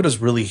 Just COVID has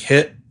really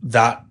hit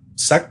that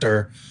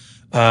sector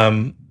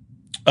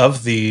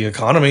of the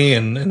economy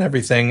and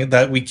everything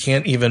that we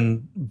can't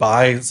even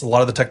buy. It's a lot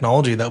of the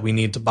technology that we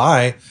need to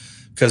buy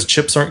because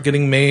chips aren't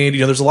getting made.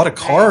 There's a lot of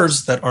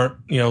cars that aren't,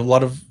 a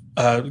lot of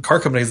car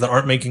companies that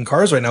aren't making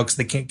cars right now because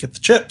they can't get the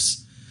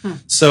chips.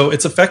 So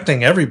it's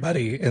affecting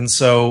everybody. And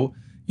so,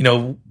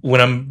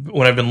 when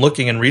I've been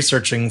looking and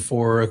researching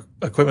for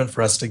equipment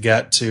for us to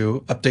get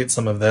to update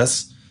some of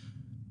this,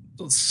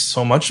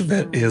 so much of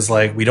it is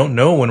we don't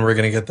know when we're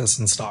going to get this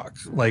in stock.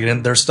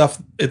 And there's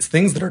it's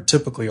things that are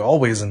typically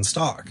always in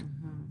stock,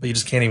 but you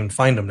just can't even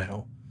find them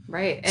now.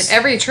 Right. And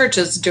every church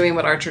is doing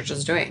what our church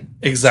is doing.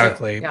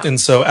 Exactly. So, yeah.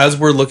 And so as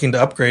we're looking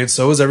to upgrade,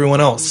 so is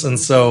everyone else. And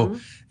so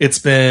it's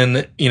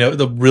been,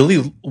 the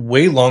really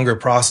way longer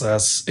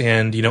process.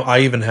 And, I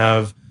even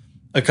have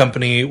a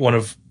company,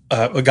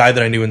 a guy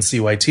that I knew in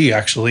CYT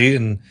actually,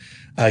 and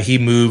he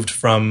moved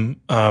from,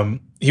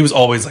 he was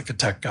always a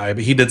tech guy,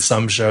 but he did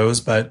some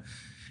shows, but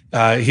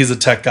He's a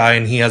tech guy,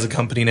 and he has a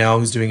company now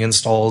who's doing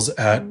installs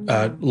at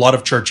a lot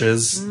of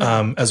churches,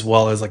 as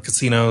well as like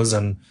casinos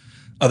and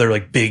other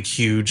like big,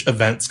 huge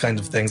events kind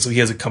of things. So he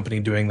has a company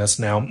doing this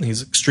now.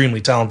 He's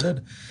extremely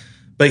talented.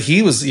 But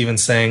he was even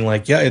saying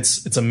like, yeah,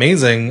 it's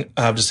amazing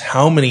just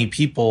how many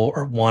people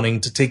are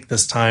wanting to take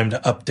this time to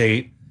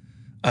update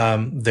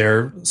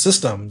their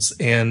systems.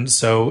 And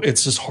so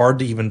it's just hard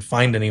to even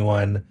find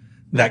anyone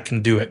that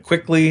can do it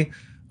quickly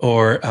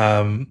or,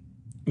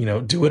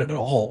 do it at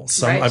all.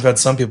 I've had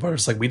some people are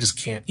just like, we just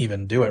can't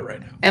even do it right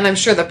now. And I'm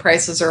sure the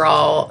prices are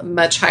all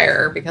much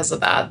higher because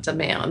of that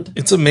demand.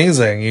 It's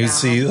amazing. You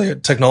see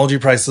like, technology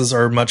prices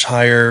are much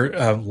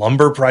higher.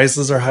 Lumber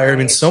prices are higher. Right. I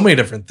mean, so many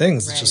different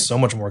things. It's just so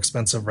much more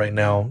expensive right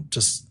now.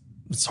 Just,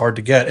 it's hard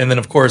to get. And then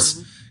of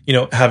course,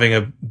 having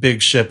a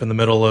big ship in the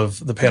middle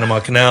of the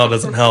Panama Canal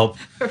doesn't help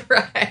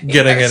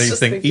getting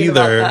anything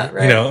either. That,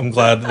 right? I'm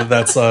glad that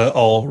that's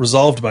all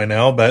resolved by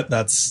now, but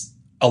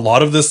a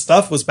lot of this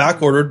stuff was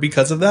back ordered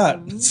because of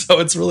that. So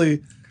it's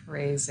really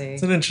crazy.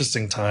 It's an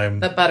interesting time.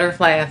 The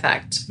butterfly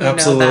effect. You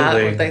Absolutely. know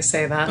that? Would they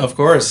say that? Of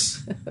course.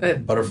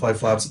 Butterfly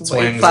flaps its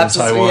wings in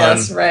Taiwan.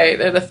 Yes, right.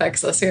 It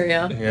affects us here.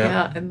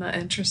 Yeah. Isn't that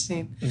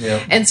interesting?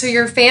 Yeah. And so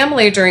your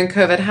family during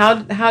COVID,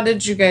 how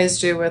did you guys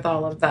do with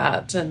all of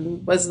that?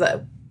 And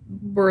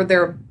were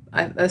there,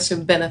 I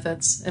assume,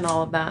 benefits in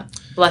all of that?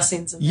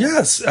 Blessings?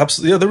 Yes,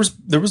 absolutely. Yeah,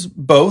 there was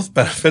both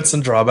benefits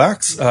and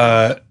drawbacks.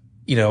 Kind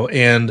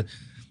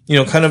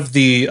of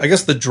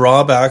the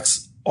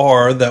drawbacks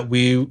are that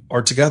we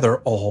are together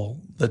all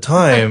the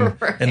time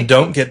and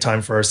don't get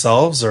time for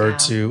ourselves or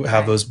to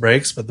have those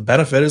breaks. But the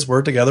benefit is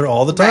we're together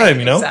all the time,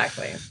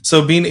 Exactly.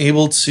 So being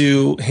able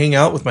to hang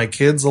out with my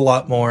kids a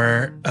lot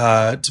more,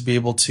 to be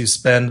able to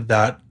spend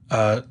that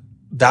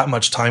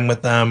much time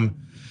with them,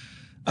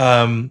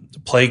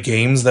 play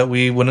games that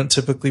we wouldn't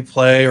typically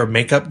play or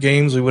make up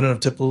games we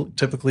wouldn't have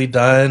typically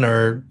done,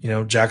 or,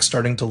 Jack's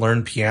starting to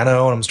learn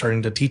piano and I'm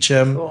starting to teach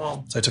him.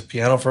 Cool. So I took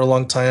piano for a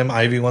long time.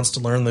 Ivy wants to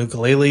learn the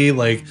ukulele.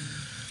 Like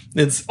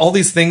it's all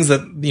these things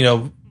that,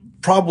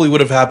 probably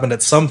would have happened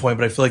at some point,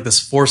 but I feel like this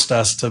forced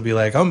us to be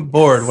like, I'm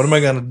bored. What am I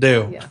going to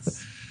do?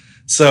 Yes.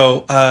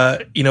 So,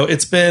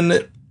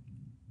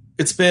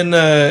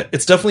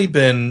 it's definitely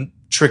been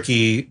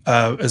tricky,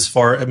 as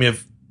far,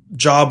 if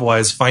job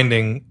wise,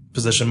 finding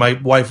position. My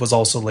wife was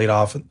also laid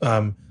off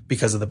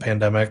because of the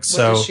pandemic. What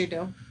does she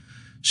do?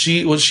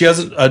 She has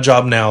a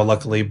job now,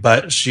 luckily,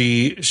 but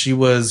she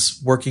was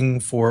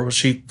working for,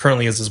 she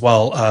currently is as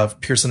well,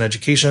 Pearson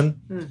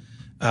Education.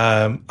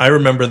 I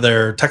remember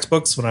their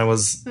textbooks when I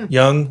was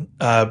young,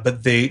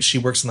 but she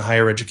works in the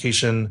higher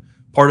education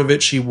part of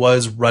it. She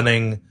was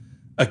running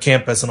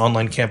an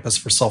online campus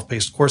for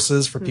self-paced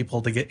courses for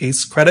people to get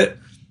ACE credit.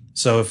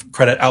 So if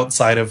credit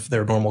outside of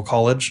their normal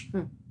college.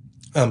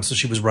 So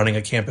she was running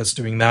a campus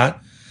doing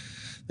that,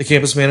 the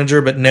campus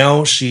manager, but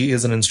now she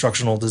is an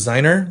instructional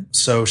designer.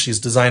 So she's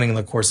designing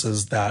the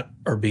courses that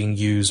are being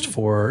used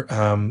for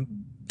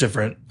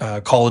different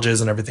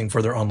colleges and everything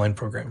for their online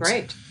programs.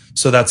 Great.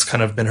 So that's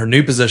kind of been her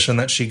new position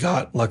that she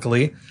got,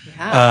 luckily,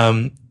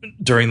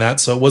 during that.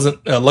 So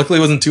luckily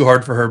it wasn't too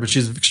hard for her, but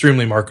she's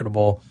extremely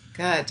marketable.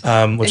 Good.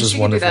 Which is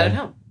wonderful. Can do that at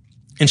home.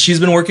 And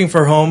she's been working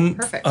from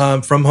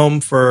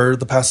home for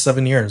the past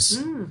 7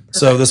 years.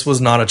 So this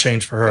was not a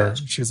change for her.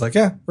 Good. She was like,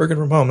 yeah, working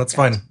from home. That's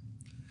fine.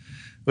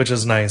 Which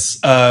is nice.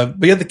 But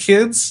yeah, the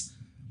kids,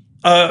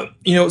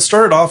 it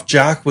started off,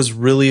 Jack was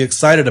really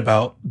excited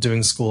about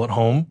doing school at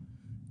home.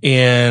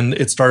 And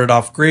it started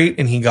off great.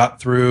 And he got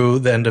through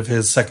the end of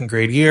his second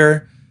grade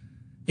year.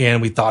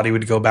 And we thought he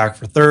would go back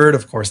for third.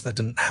 Of course, that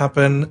didn't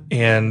happen.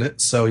 And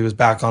so he was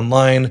back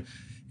online.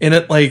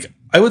 And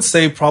I would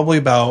say probably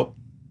about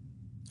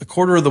a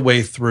quarter of the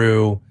way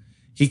through,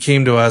 he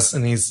came to us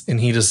and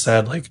he just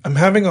said, like, I'm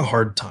having a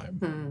hard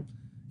time.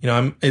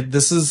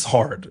 This is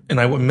hard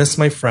and I miss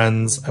my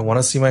friends. I want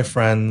to see my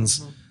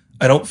friends.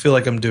 I don't feel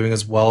like I'm doing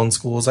as well in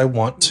school as I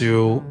want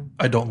to.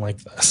 I don't like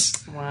this.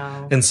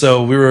 Wow. And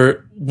so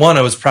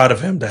I was proud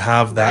of him to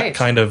have that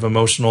kind of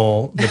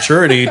emotional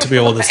maturity to be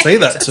able to say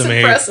that to me,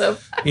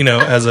 impressive.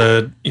 As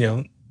a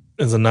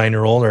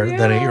 9-year-old or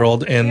then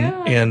 8-year-old.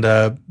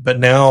 But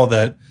now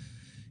that,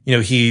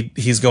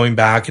 he's going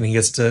back and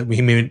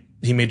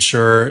he made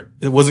sure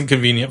it wasn't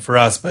convenient for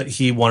us, but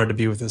he wanted to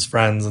be with his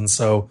friends. And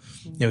so,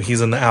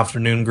 he's in the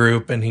afternoon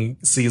group and he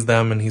sees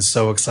them and he's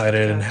so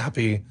excited and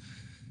happy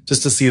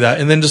just to see that.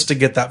 And then just to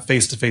get that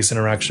face-to-face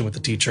interaction with the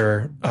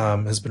teacher,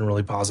 has been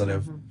really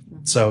positive.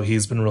 So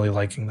he's been really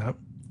liking that.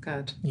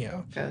 Good.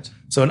 Yeah. Good.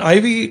 So, and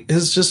Ivy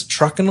is just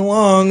trucking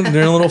along,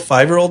 doing a little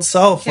 5-year-old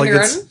self.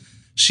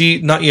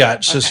 Not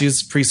yet. So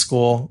she's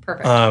preschool.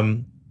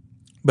 Perfect.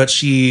 But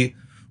she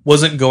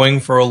wasn't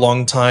going for a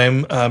long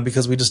time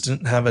because we just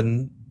didn't have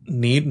a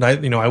need.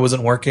 I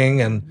wasn't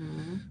working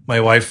and my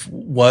wife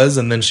was,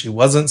 and then she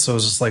wasn't. So it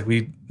was just like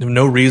we have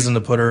no reason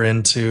to put her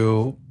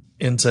into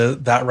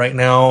that right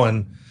now.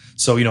 And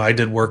so, I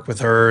did work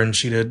with her and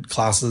she did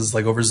classes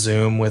like over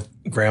Zoom with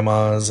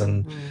grandmas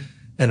and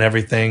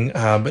everything.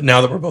 But now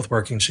that we're both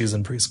working, she's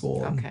in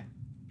preschool. Okay.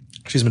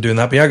 she's been doing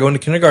that. But yeah, going to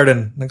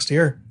kindergarten next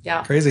year.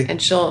 Yeah. Crazy.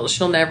 And she'll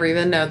never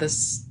even know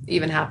this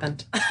even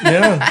happened.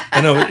 Yeah.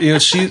 I know. You know,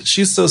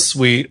 she's so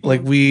sweet.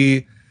 Like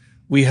we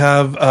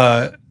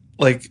have,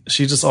 like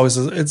she just always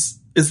says,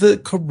 is the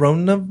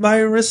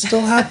coronavirus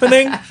still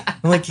happening?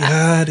 I'm like,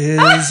 yeah, it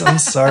is. I'm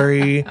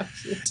sorry.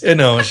 You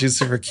know, she's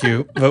super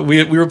cute. But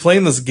we were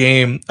playing this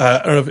game. I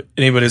don't know if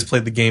anybody's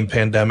played the game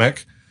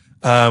Pandemic.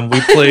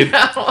 We played.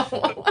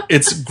 No.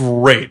 It's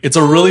great. It's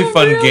a really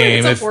fun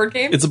game. It's a board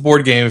game? It's a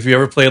board game. If you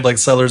ever played like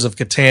Settlers of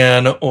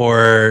Catan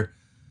or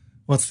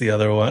what's the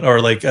other one?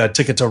 Or like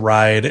Ticket to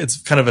Ride.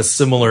 It's kind of a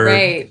similar.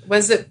 Right.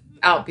 Was it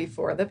out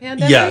before the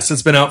pandemic? Yes,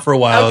 it's been out for a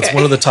while. Okay. It's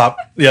one of the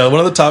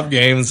top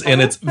games,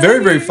 and it's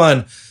very, very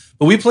fun.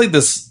 But we played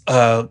this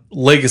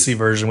legacy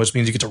version, which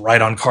means you get to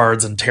write on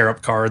cards and tear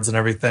up cards and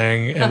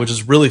everything, and which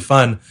is really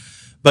fun.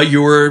 But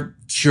you're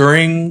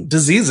curing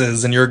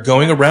diseases, and you're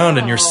going around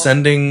and you're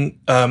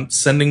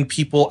sending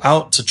people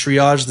out to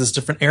triage these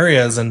different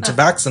areas and to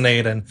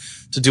vaccinate and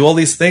to do all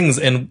these things.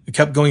 And we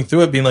kept going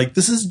through it, being like,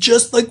 "This is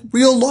just like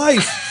real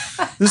life.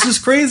 This is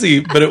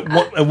crazy." But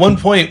at one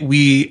point,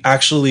 we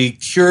actually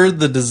cured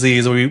the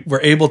disease. We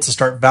were able to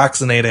start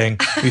vaccinating.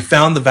 We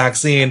found the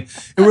vaccine,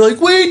 and we're like,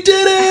 "We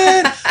did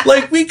it!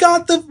 Like we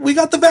got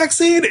the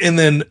vaccine!" And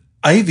then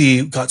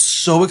Ivy got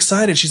so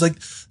excited. She's like,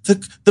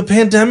 the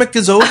pandemic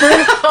is over?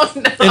 Oh,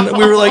 no. And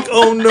we were like,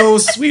 "Oh no,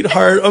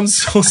 sweetheart, I'm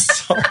so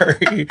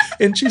sorry."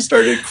 And she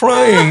started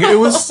crying. It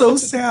was so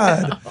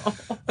sad.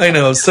 I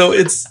know. So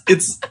it's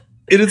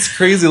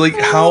crazy, like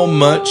how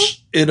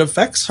much it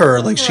affects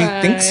her. Like she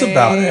thinks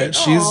about it.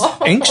 She's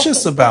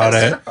anxious about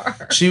it.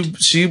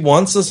 She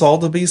wants us all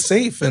to be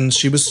safe. And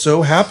she was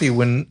so happy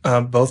when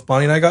both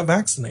Bonnie and I got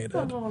vaccinated.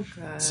 Oh,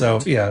 good. So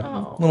yeah,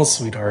 little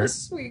sweetheart.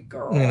 Sweet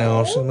girl. You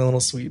know, she's my little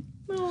sweet.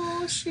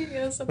 Oh, she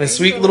is My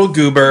sweet little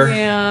goober.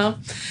 Yeah.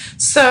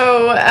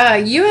 So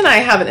you and I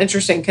have an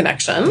interesting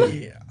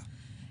connection. Yeah.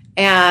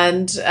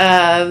 And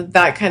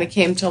that kind of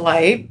came to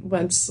light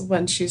when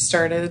she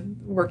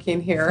started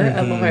working here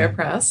at La Jolla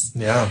Press.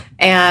 Yeah.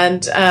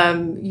 And I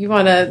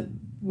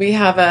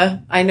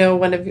know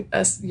one of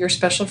your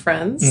special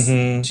friends.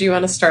 Mm-hmm. Do you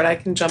want to start? I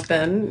can jump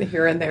in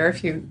here and there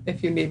if you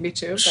need me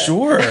to. But.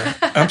 Sure.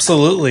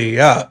 Absolutely.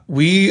 Yeah.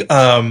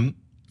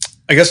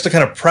 I guess to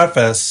kind of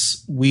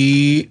preface,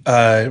 we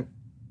had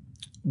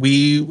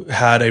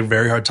a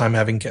very hard time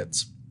having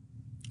kids.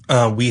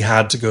 We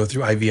had to go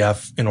through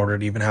IVF in order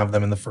to even have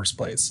them in the first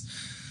place.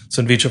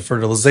 So in vitro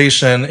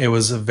fertilization, it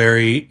was a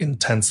very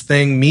intense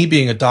thing. Me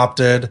being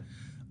adopted,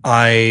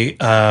 I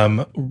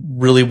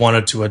really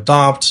wanted to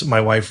adopt. My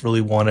wife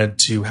really wanted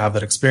to have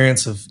that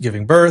experience of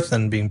giving birth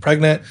and being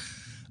pregnant.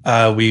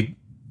 We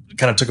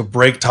kind of took a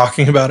break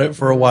talking about it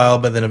for a while,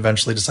 but then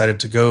eventually decided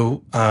to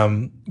go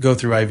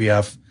through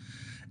IVF.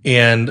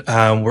 And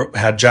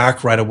had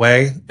Jack right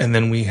away, and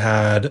then we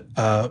had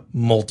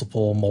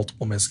multiple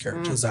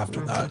miscarriages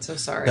after that. I'm so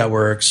sorry. That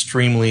were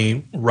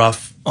extremely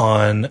rough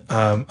on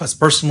us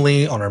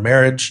personally, on our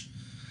marriage.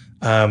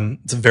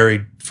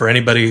 For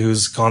anybody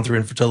who's gone through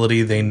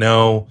infertility, they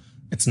know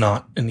it's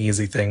not an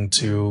easy thing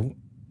to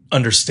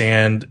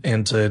understand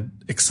and to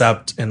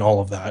accept and all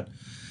of that.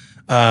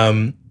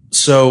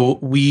 So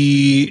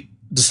we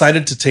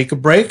decided to take a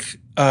break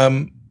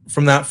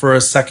from that for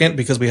a second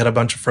because we had a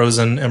bunch of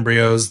frozen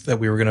embryos that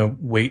we were going to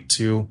wait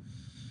to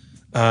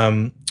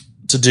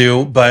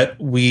do, but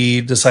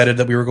we decided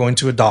that we were going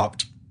to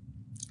adopt,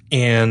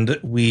 and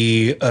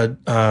we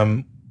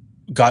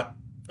got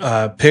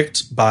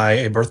picked by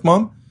a birth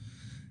mom,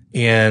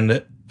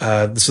 and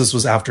this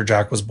was after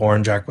Jack was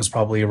born. Jack was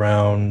probably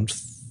around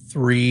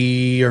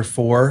 3 or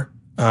 4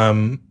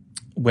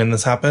 when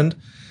this happened.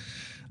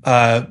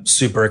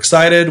 Super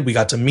excited. We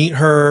got to meet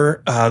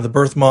her, the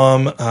birth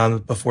mom,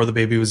 before the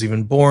baby was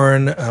even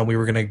born. We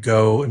were going to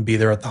go and be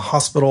there at the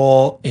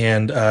hospital,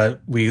 and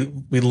we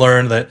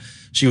learned that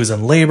she was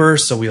in labor.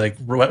 So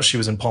she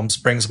was in Palm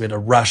Springs. So we had to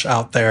rush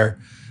out there,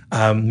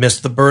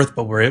 missed the birth,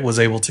 but was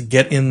able to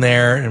get in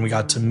there, and we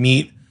got to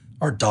meet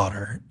our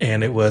daughter,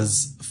 and it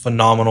was a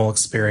phenomenal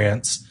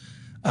experience.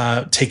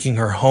 Taking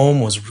her home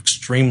was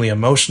extremely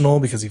emotional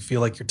because you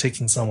feel like you're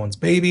taking someone's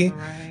baby,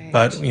 right.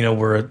 But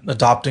we're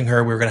adopting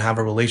her. We were going to have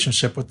a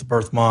relationship with the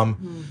birth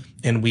mom,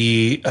 and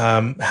we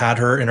had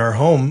her in our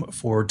home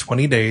for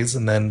 20 days,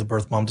 and then the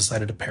birth mom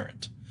decided to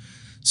parent.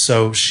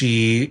 So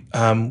she,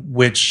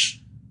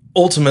 which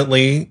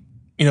ultimately,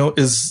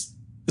 is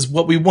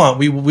what we want.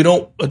 We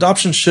don't,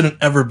 adoption shouldn't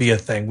ever be a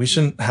thing. We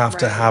shouldn't have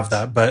to have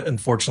that, but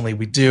unfortunately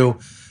we do.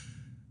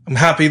 I'm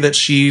happy that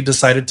she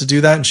decided to do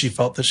that, and she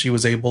felt that she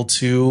was able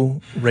to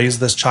raise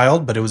this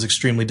child, but it was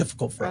extremely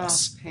difficult for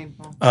us.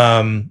 Painful.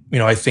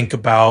 I think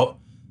about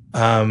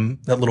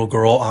that little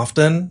girl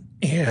often,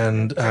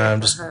 and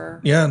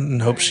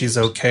and hope she's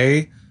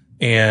okay.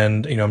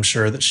 And I'm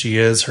sure that she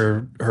is.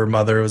 Her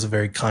mother was a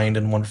very kind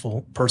and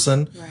wonderful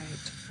person,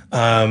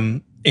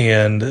 right?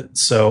 And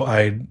so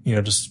I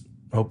just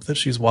hope that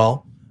she's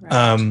well.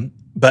 Right.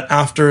 But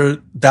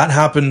after that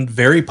happened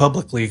very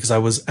publicly, because I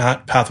was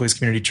at Pathways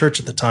Community Church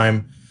at the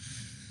time,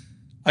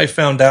 I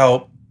found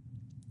out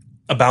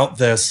about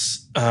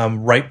this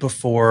right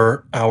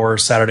before our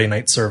Saturday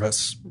night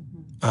service.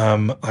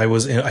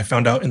 I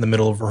found out in the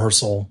middle of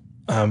rehearsal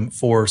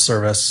for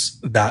service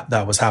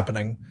that was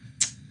happening.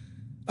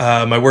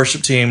 My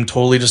worship team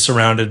totally just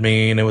surrounded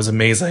me, and it was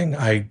amazing.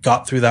 I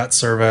got through that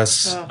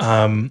service.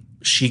 Oh.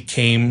 She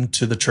came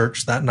to the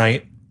church that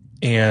night,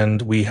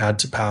 and we had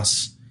to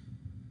pass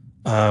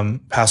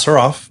her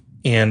off,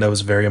 and I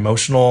was very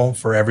emotional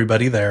for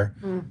everybody there.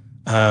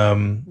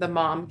 The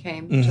mom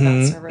came to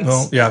that service.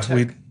 Well,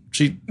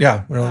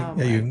 yeah, we're like, oh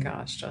my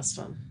gosh,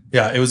 Justin.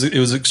 Yeah, it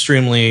was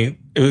extremely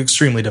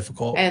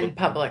difficult and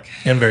public,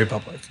 and very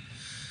public.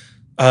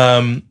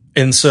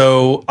 And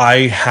so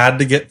I had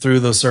to get through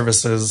those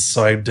services.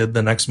 So I did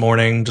the next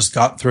morning, just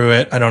got through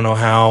it. I don't know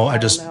how. I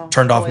just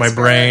turned off my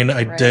brain.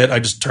 I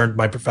just turned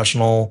my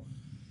professional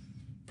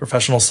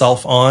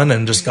self on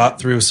and just got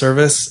through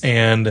service,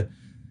 and,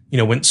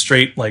 went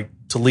straight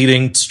to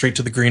leading straight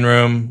to the green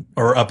room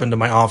or up into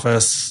my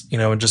office,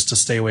 and just to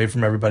stay away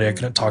from everybody. I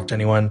couldn't talk to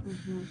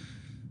anyone.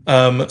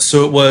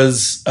 So it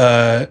was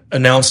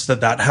announced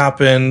that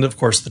happened. Of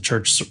course, the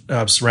church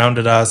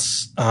surrounded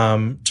us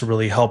to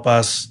really help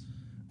us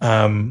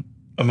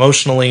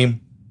emotionally.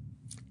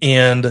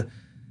 And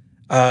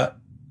a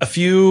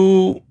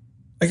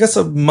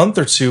month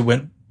or two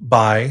went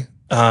by,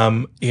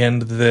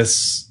 and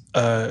this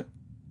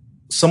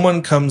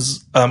someone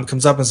comes up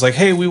and is like,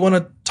 "Hey, we want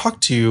to talk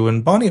to you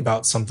and Bonnie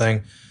about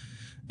something."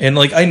 And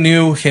I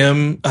knew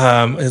him.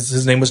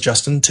 His name was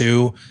Justin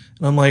too.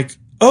 And I'm like,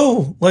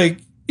 "Oh,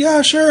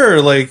 yeah,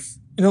 sure.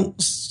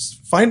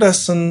 Find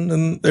us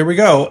and there we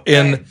go."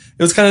 And it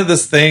was kind of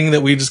this thing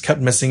that we just kept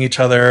missing each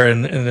other,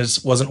 and it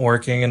just wasn't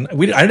working. And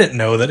I didn't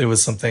know that it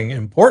was something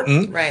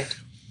important. Right.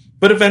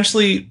 But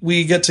eventually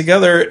we get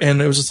together,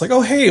 and it was just like,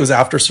 oh, hey, it was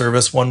after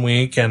service one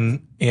week,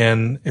 and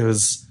it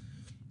was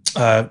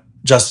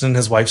Justin and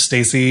his wife,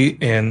 Stacy,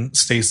 and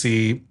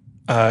Stacy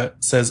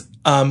says,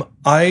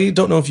 I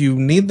don't know if you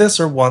need this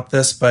or want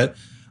this, but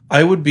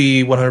I would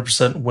be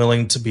 100%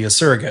 willing to be a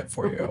surrogate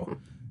for you.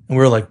 And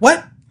we were like,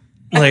 what?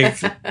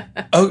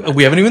 Oh,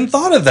 we haven't even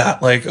thought of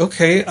that.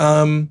 Okay,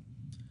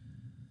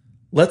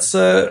 let's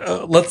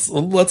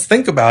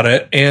think about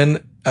it.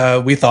 And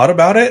we thought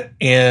about it,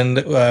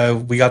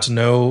 and we got to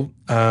know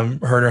her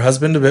and her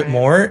husband a bit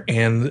more,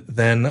 and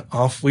then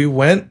off we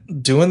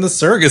went doing the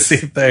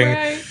surrogacy thing.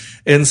 Right.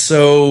 And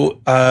so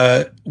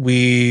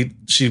we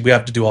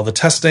have to do all the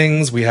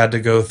testings. We had to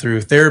go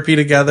through therapy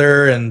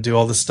together and do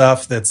all the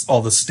stuff that's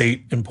all the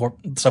state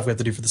important stuff we have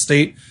to do for the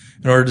state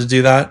in order to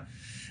do that.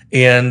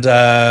 And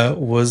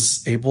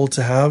was able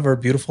to have our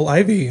beautiful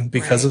Ivy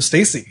because of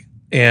Stacy.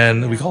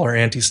 And we call her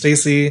Auntie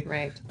Stacy.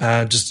 Right.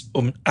 Just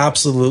an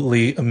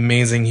absolutely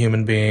amazing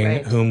human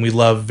being whom we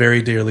love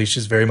very dearly.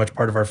 She's very much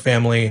part of our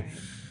family.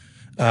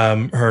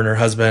 Her and her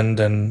husband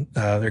and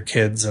their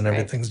kids and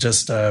everything's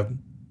just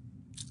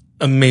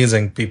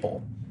amazing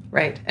people.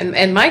 Right.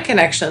 And my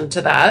connection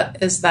to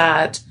that is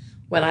that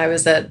when I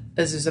was at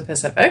Azusa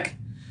Pacific,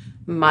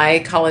 my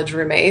college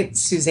roommate,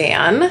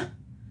 Suzanne,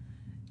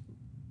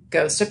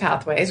 went to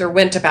Pathways.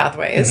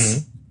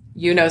 Mm-hmm.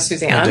 You know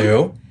Suzanne. I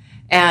do.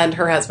 And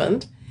her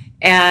husband.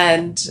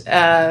 And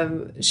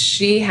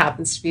she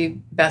happens to be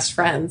best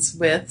friends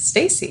with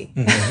Stacy.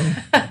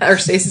 Mm-hmm. Or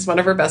Stacy's one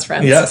of her best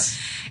friends. Yes.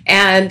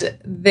 And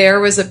there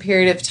was a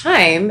period of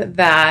time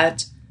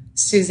that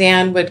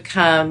Suzanne would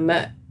come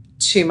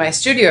to my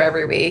studio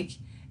every week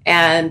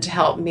and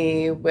help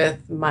me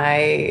with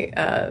my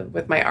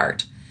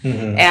art.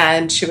 Mm-hmm.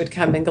 And she would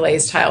come and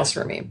glaze tiles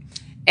for me.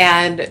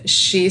 And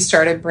she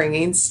started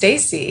bringing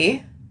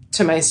Stacy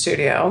to my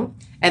studio,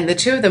 and the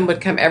two of them would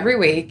come every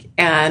week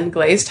and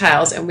glaze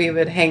tiles, and we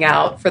would hang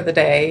out for the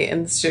day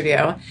in the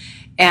studio.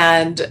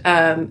 And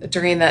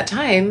during that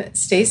time,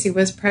 Stacy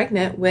was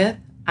pregnant with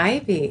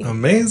Ivy.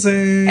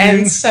 Amazing.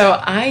 And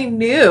so I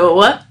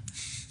knew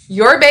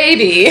your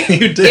baby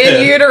in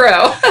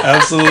utero.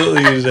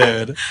 Absolutely you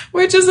did.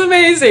 Which is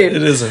amazing.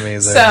 It is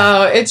amazing.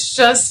 So it's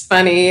just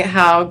funny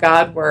how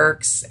God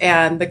works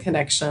and the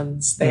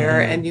connections there,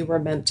 and you were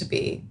meant to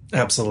be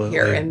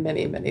here in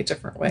many, many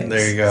different ways.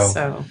 There you go.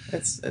 So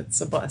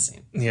it's a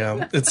blessing.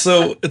 Yeah. It's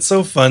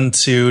so fun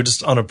too,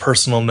 just on a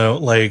personal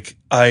note,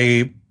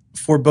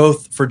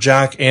 for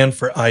Jack and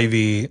for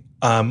Ivy,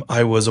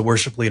 I was a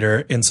worship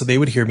leader, and so they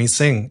would hear me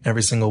sing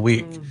every single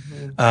week. Mm-hmm.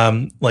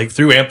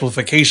 Through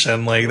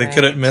amplification, they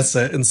couldn't miss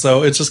it. And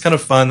so it's just kind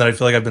of fun that I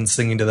feel like I've been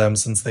singing to them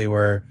since they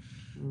were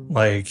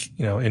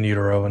in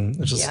utero. And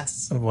it's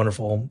just a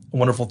wonderful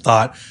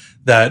thought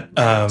that,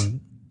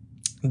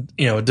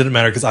 it didn't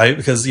matter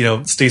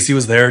because Stacy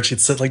was there, and she'd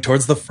sit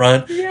towards the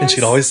front and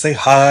she'd always say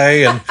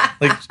hi and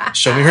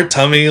show me her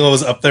tummy. I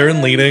was up there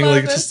and leading,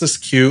 just this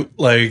cute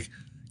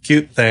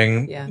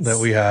thing that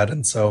we had.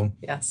 And so,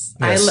 yes.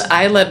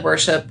 I led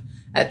worship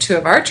at two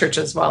of our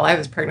churches while I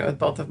was pregnant with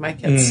both of my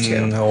kids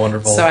too. How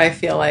wonderful. So I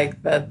feel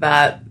like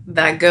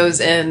that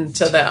goes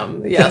into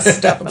them. Yes,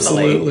 definitely.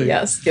 Absolutely.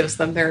 Yes. Gives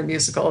them their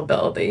musical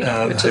ability,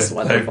 which is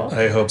wonderful.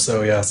 I hope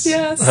so. Yes.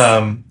 Yes.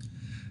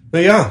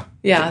 But yeah.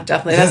 Yeah,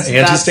 definitely.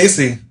 Auntie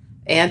Stacy.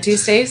 Auntie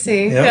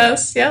Stacy. Yep.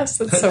 Yes,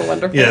 that's so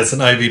wonderful. Yes,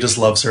 and Ivy just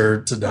loves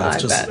her to death. I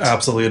Just bet.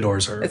 absolutely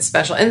adores her. It's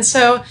special. And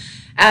so,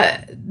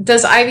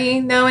 does Ivy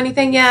know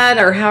anything yet,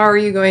 or how are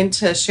you going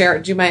to share?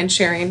 Do you mind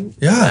sharing?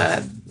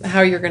 Yeah.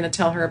 How you're going to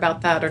tell her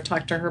about that, or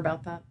talk to her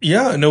about that?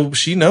 Yeah, no,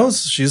 she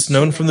knows. She's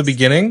known from the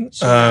beginning.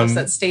 She knows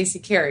that Stacy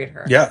carried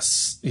her.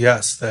 Yes,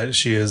 that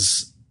she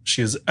is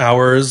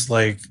ours.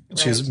 Like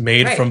she's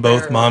made from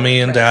both mommy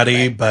and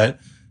daddy, but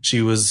she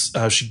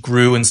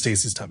grew in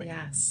Stacy's tummy.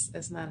 Yes,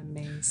 isn't that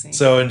amazing?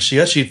 So, and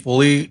she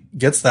fully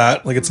gets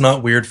that. Like, it's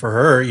not weird for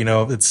her.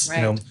 It's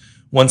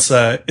once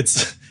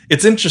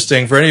it's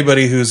interesting for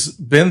anybody who's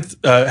been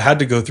had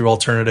to go through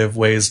alternative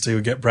ways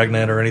to get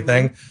pregnant or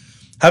anything.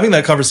 Having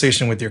that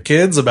conversation with your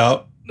kids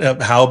about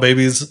how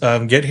babies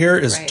get here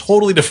is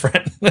totally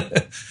different.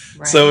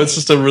 So it's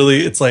just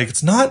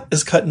it's not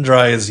as cut and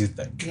dry as you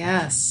think.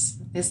 Yes.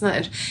 It's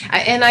not,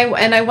 and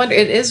I wonder.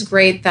 It is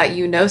great that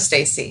you know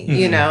Stacy.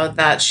 Mm-hmm.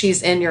 That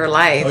she's in your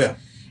life. Oh, yeah.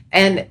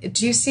 And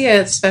do you see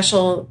a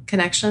special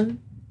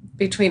connection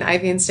between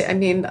Ivy and Stacy? I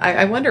mean,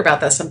 I wonder about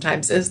that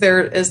sometimes. Is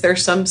there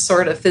some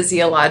sort of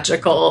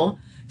physiological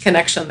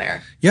connection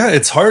there? Yeah,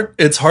 it's hard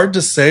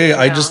to say. Yeah.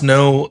 I just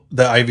know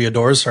that Ivy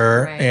adores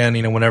her, and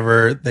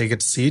whenever they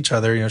get to see each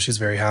other, she's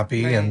very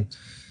happy, and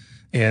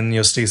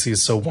Stacy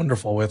is so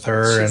wonderful with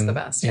her. She's and the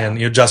best. Yeah.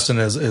 And Justin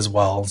is as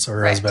well. So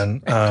her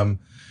husband.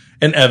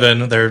 And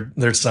Evan,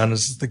 their son,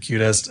 is the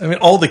cutest. I mean,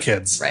 all the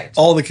kids,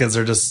 all the kids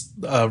are just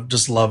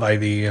love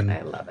Ivy, and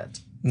I love it.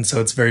 And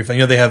so it's very fun.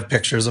 They have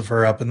pictures of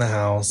her up in the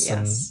house,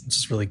 and it's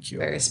just really cute.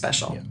 Very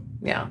special.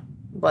 Yeah.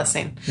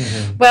 Blessing.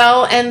 Mm-hmm.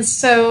 Well, and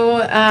so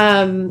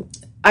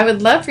I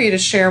would love for you to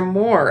share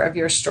more of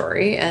your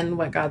story and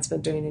what God's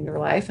been doing in your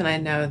life. And I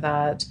know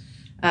that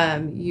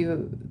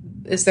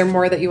is there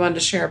more that you wanted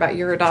to share about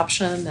your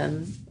adoption,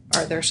 and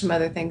are there some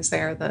other things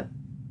there that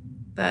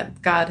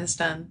God has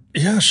done?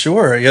 Yeah,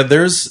 sure. Yeah,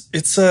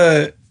 it's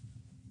through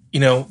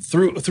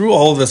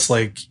all of this,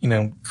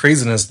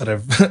 craziness that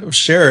I've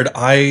shared,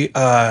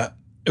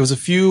 it was a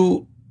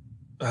few,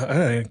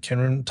 I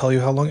can't tell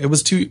you how long, it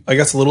was a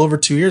little over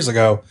 2 years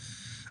ago.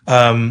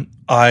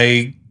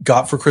 I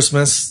got for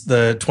Christmas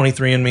the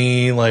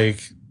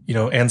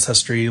 23andMe,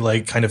 ancestry,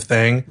 kind of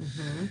thing.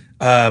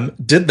 Mm-hmm.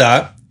 Did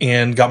that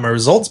and got my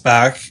results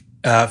back,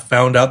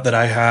 found out that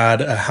I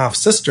had a half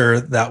sister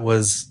that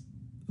was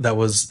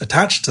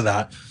attached to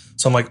that.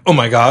 So I'm like, oh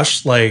my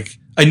gosh, I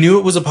knew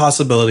it was a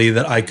possibility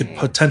that I could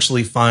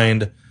potentially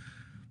find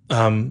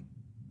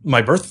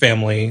my birth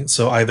family.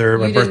 So either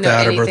my birth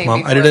dad or birth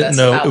mom. I didn't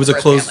know. It was a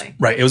closed,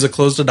 it was a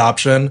closed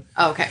adoption.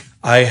 Oh, okay.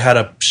 I had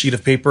a sheet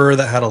of paper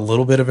that had a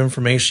little bit of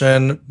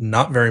information,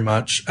 not very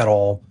much at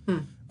all.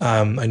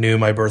 I knew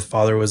my birth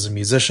father was a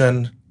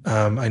musician.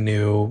 I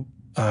knew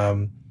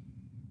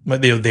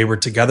they were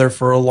together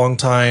for a long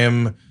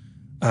time.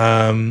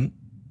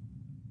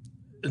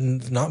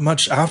 Not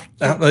much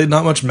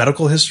not much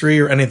medical history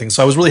or anything.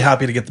 So I was really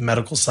happy to get the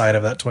medical side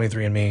of that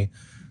 23andMe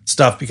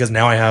stuff, because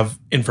now I have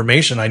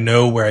information. I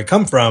know where I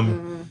come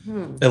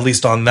from, at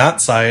least on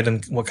that side,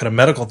 and what kind of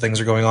medical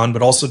things are going on,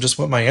 but also just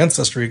what my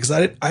ancestry, because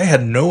I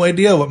had no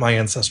idea what my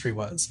ancestry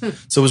was.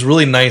 So it was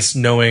really nice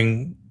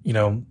knowing,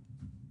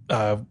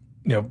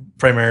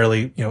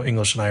 primarily,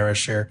 English and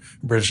Irish here,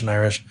 British and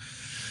Irish.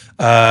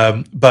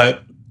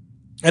 But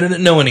I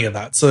didn't know any of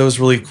that. So it was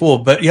really cool.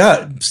 But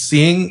yeah,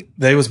 seeing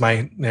that it was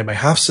my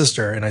half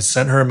sister, and I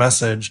sent her a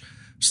message.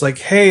 She's like,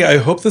 hey, I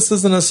hope this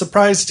isn't a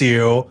surprise to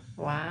you.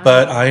 Wow.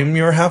 But I'm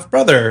your half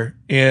brother.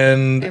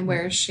 And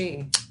where is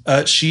she?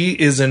 She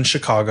is in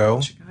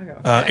Chicago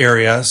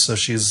area. So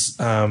she's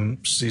in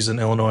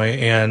Illinois.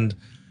 And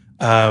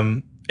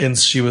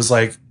she was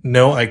like,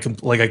 no, I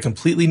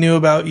completely knew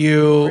about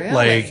you.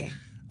 Really?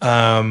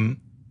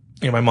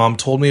 My mom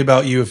told me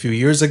about you a few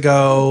years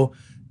ago.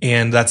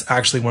 And that's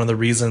actually one of the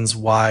reasons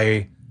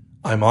why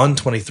I'm on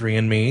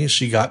 23andMe.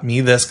 She got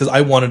me this because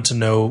I wanted to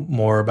know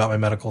more about my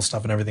medical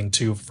stuff and everything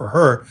too for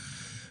her.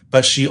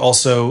 But she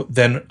also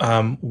then,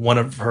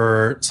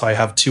 so I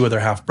have two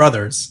other half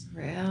brothers.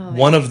 Really?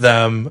 One of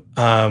them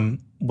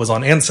was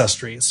on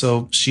Ancestry.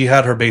 So she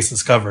had her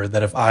bases covered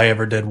that if I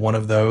ever did one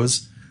of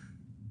those,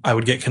 I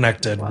would get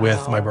connected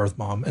with my birth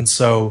mom. And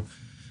so,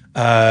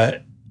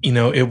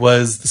 it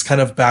was this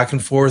kind of back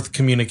and forth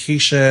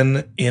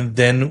communication. And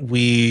then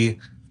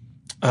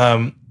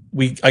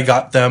I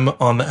got them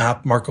on the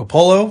app Marco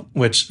Polo,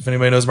 which, if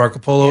anybody knows Marco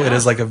Polo, it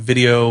is like a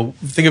video.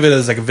 Think of it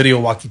as like a video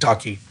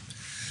walkie-talkie,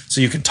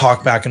 so you can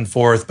talk back and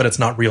forth, but it's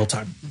not real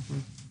time.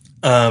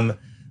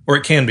 Or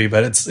it can be,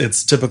 but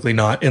it's typically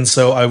not. And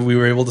so we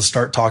were able to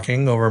start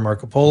talking over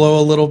Marco Polo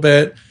a little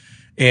bit,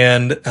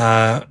 and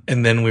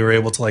then we were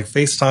able to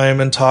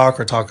FaceTime and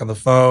talk on the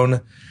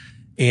phone,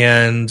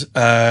 and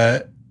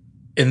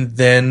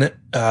then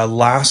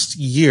last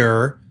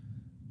year.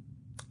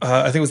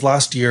 I think it was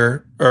last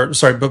year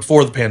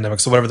before the pandemic.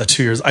 So whatever the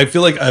 2 years, I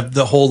feel like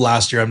the whole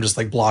last year I'm just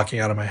like blocking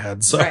out of my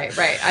head. So right.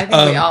 I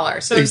think we all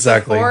are. So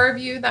exactly. It's the 4 of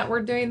you that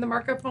were doing the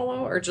Marco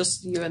Polo, or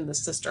just you and the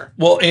sister?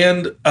 Well,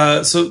 and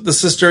so the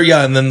sister,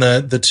 and then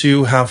the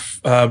 2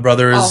 half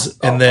brothers,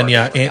 and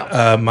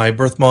then my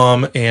birth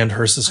mom and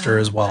her sister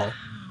as well.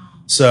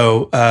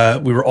 So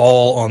we were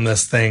all on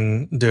this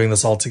thing, doing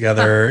this all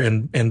together,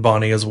 and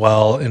Bonnie as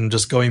well, and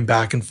just going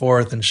back and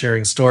forth and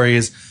sharing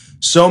stories.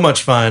 So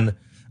much fun,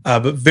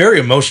 but very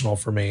emotional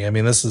for me. I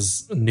mean, this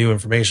is new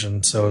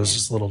information, so it was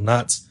just a little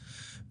nuts.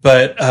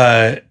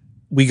 But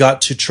we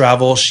got to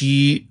travel.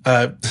 She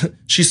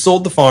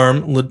sold the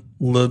farm,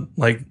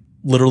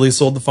 literally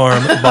sold the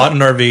farm, bought an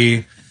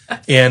RV.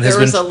 And there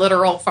was a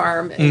literal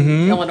farm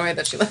in Illinois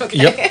that she lived. Okay.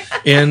 Yep.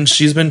 And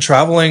she's been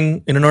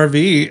traveling in an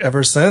RV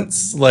ever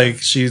since. Like,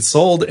 she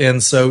sold,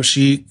 and so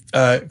she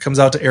comes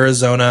out to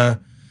Arizona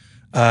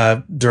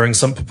during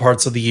some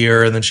parts of the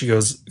year, and then she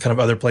goes kind of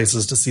other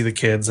places to see the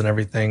kids and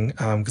everything,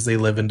 because they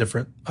live in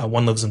different.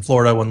 One lives in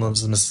Florida, one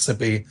lives in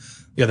Mississippi,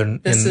 the other in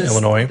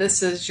Illinois.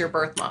 This is your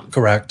birth mom.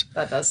 Correct.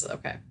 That does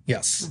okay.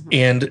 Yes,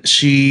 and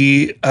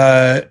she.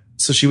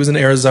 So she was in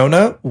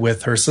Arizona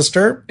with her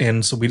sister,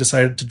 and so we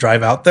decided to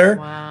drive out there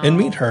and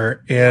meet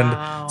her.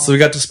 And so we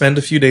got to spend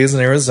a few days in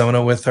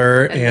Arizona with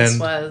her. And this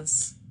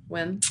was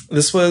when?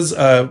 This was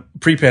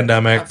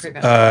pre-pandemic.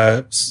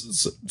 I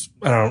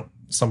don't know,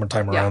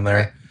 summertime around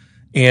there.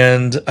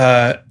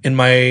 Right. And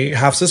my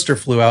half sister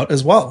flew out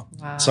as well.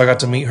 Wow. So I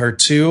got to meet her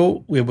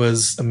too. It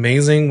was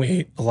amazing. We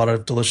ate a lot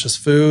of delicious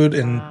food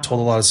and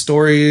told a lot of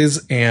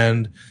stories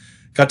and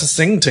got to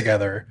sing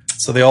together.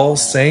 So they all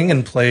sing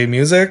and play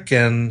music,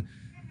 and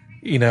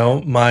it's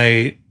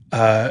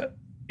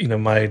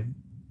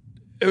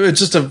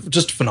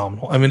just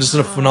phenomenal. I mean, just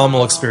a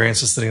phenomenal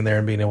experience, just sitting there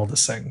and being able to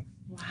sing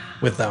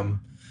with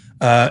them.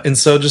 And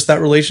so just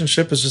that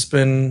relationship has just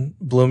been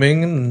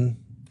blooming,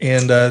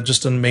 and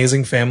just an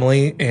amazing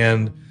family,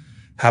 and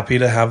happy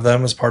to have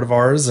them as part of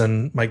ours.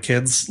 And my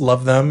kids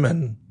love them,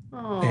 and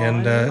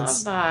I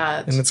love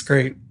that. And it's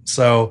great.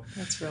 So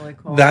that's really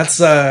cool. That's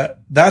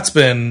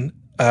been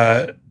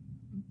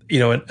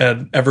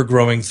an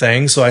ever-growing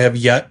thing. So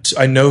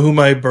I know who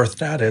my birth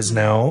dad is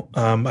now.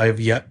 I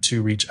have yet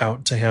to reach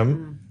out to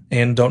him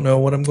and don't know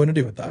what I'm going to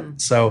do with that.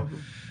 So,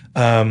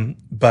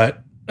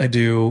 but I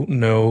do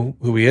know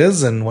who he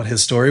is and what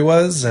his story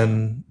was,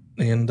 and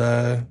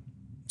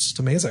just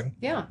amazing.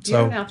 Yeah. You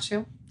don't have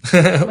to.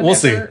 We'll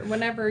see.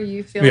 Whenever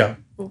you feel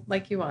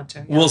like you want to.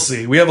 Yeah. We'll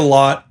see. We have a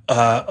lot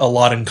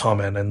in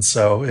common. And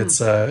so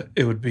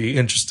it would be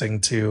interesting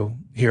to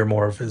hear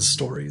more of his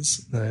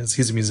stories.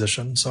 He's a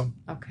musician. So,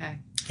 okay.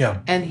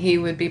 Yeah. And he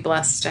would be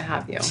blessed to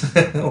have you.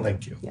 Oh,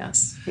 thank you.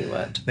 Yes, he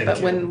would.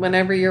 Thank you.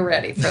 Whenever you're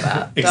ready for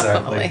that.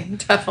 Exactly.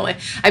 Definitely.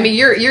 I mean,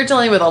 you're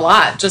dealing with a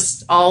lot.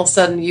 Just all of a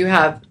sudden you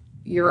have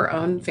your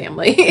own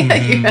family.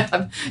 You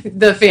have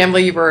the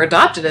family you were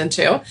adopted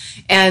into,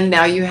 and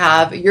now you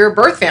have your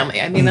birth family.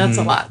 I mean, that's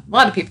a lot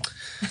of people.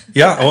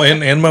 Yeah. Oh,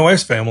 and my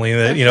wife's family.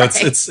 That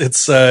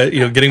it's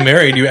getting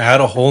married, you add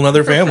a whole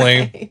nother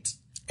family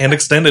and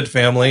extended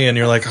family, and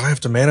you're like, I have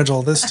to manage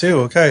all this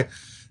too. Okay,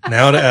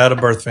 now to add a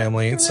birth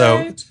family. Right.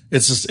 So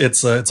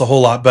it's a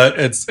whole lot, but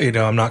it's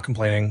I'm not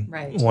complaining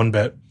one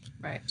bit.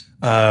 Right.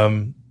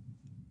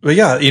 But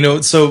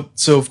yeah, so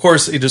of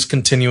course it just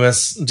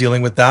continuous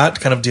dealing with that,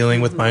 kind of dealing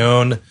with my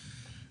own,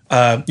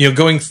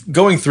 going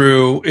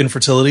through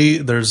infertility.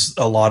 There's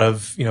a lot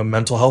of,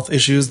 mental health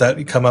issues that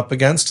you come up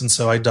against. And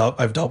so I've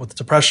dealt with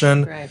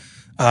depression,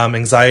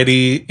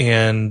 anxiety.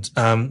 And,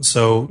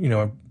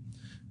 so,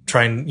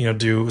 try and,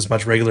 do as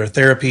much regular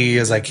therapy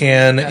as I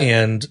can,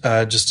 and,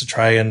 just to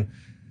try and,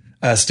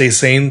 stay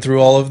sane through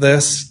all of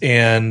this.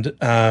 And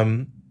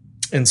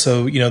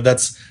so,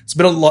 it's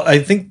been a lot. I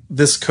think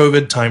this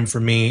COVID time for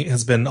me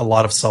has been a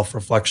lot of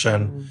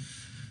self-reflection,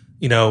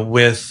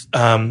 with,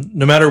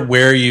 no matter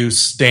where you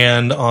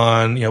stand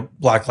on,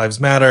 Black Lives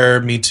Matter,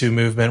 Me Too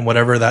movement,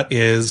 whatever that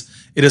is,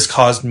 it has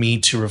caused me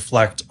to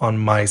reflect on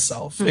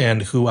myself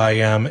and who I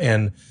am,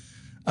 and,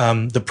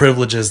 the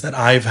privileges that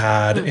I've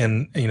had,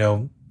 and,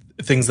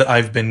 things that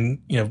I've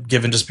been,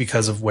 given just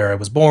because of where I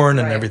was born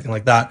and everything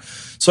like that.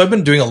 So I've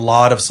been doing a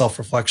lot of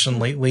self-reflection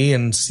lately,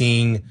 and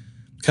seeing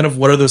kind of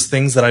what are those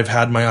things that I've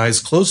had my eyes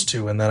closed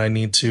to and that I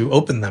need to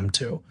open them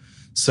to.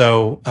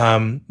 So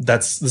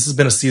this has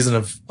been a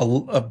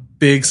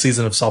big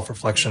season of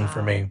self-reflection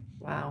for me.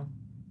 Wow.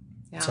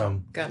 Yeah.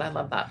 So good. I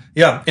love that.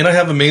 Yeah. And I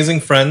have amazing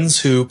friends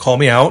who call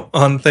me out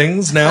on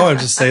things now. I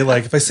just say,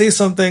 if I say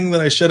something that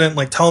I shouldn't,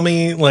 tell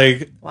me,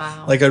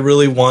 wow. I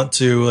really want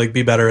to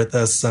be better at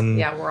this. And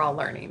yeah, we're all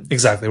learning.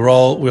 Exactly. We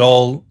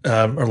all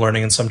are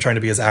learning. And so I'm trying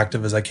to be as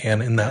active as I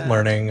can in that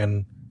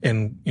learning,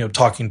 and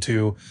talking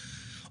to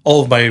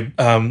all of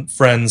my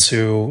friends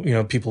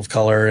who, people of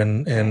color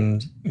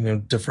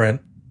and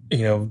different,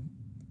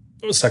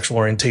 sexual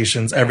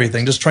orientations,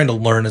 everything, just trying to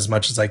learn as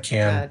much as I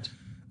can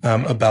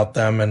about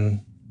them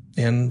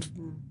and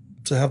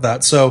to have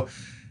that. So,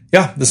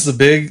 yeah, this is a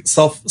big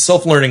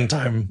self-learning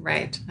time.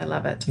 Right. I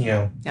love it.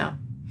 Yeah. Yeah.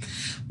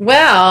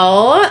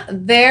 Well,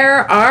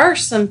 there are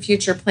some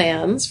future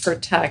plans for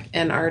tech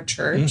in our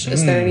church.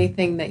 Is there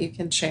anything that you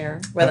can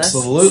share with us?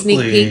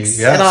 Sneak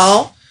peeks at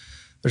all?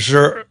 There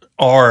sure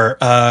are.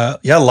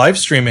 Live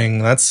streaming.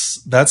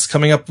 That's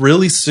coming up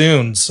really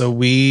soon. So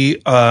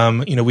we've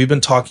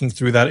been talking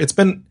through that. It's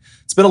been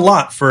a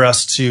lot for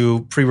us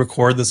to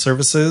pre-record the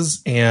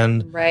services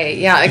and right.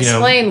 Yeah.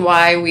 Explain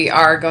why we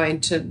are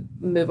going to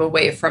move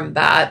away from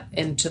that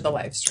into the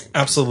live stream.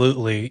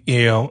 Absolutely.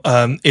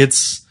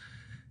 It's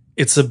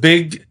a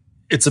big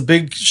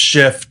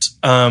shift,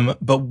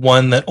 but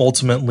one that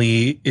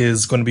ultimately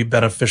is going to be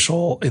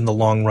beneficial in the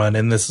long run.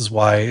 And this is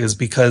why, is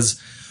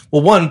because,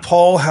 well, one,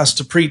 Paul has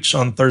to preach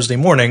on Thursday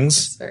mornings.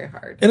 It's very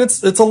hard. And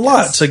it's a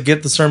lot to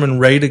get the sermon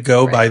ready to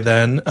go by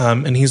then.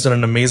 And he's done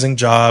an amazing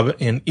job.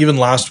 And even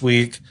last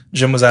week,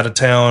 Jim was out of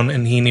town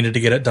and he needed to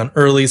get it done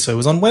early. So it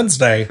was on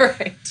Wednesday.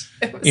 Right.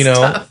 It was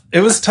tough.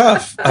 It was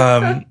tough.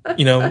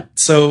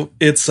 So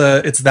it's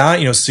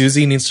that,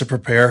 Susie needs to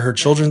prepare her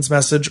children's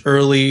message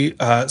early.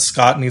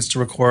 Scott needs to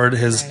record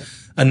his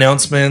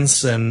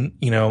announcements, and,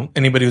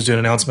 anybody who's doing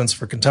announcements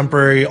for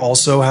Contemporary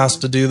also has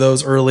to do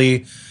those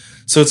early.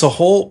 So it's a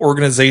whole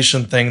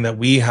organization thing that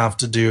we have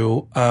to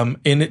do. And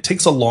it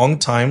takes a long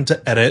time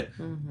to edit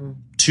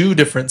two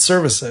different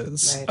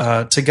services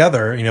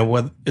together.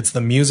 When it's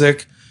the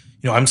music,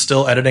 I'm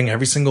still editing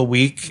every single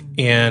week.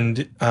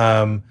 And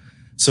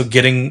so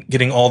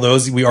getting all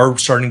those, we are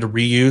starting to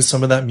reuse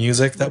some of that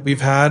music that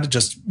we've had.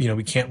 Just,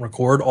 we can't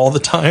record all the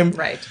time.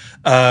 Right.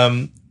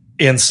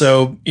 And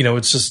so,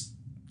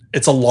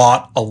 it's a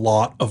lot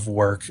of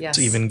work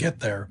to even get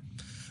there.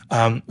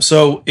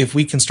 So if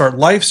we can start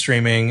live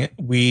streaming,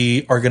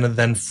 we are going to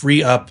then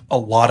free up a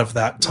lot of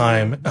that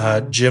time.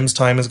 Jim's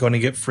time is going to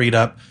get freed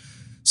up,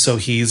 so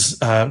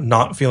he's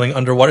not feeling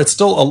underwater. It's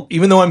still,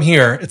 even though I'm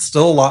here, it's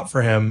still a lot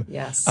for him.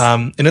 Yes.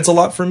 And it's a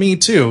lot for me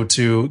too,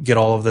 to get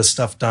all of this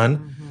stuff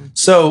done.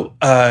 So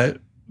by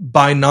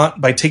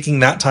taking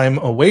that time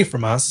away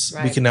from us,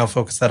 we can now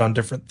focus that on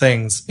different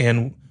things.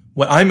 And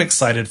what I'm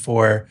excited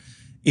for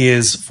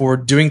is for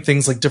doing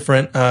things like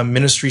different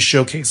ministry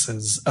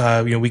showcases.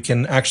 We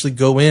can actually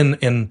go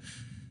in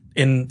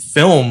and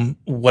film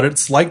what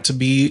it's like to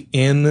be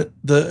in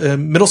the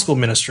middle school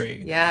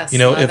ministry. Yes,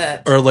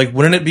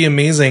 wouldn't it be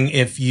amazing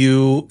if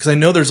because I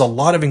know there's a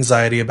lot of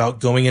anxiety about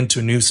going into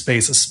a new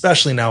space,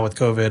 especially now with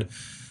COVID.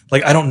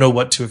 Like, I don't know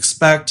what to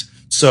expect.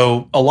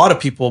 So a lot of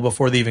people,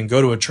 before they even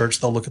go to a church,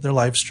 they'll look at their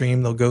live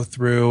stream, they'll go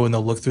through and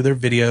they'll look through their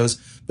videos,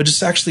 but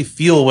just to actually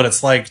feel what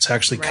it's like to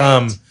actually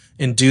come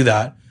and do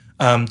that.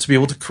 To be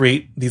able to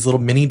create these little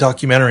mini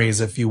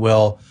documentaries, if you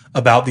will,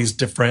 about these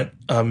different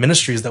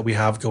ministries that we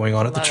have going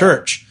on at the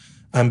church,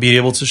 being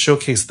able to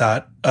showcase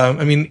that.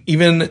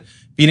 Even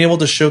being able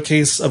to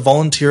showcase a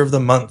volunteer of the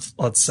month,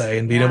 let's say,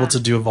 and being able to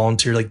do a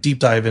volunteer deep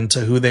dive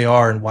into who they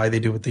are and why they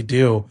do what they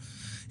do,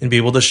 and be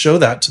able to show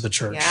that to the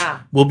church.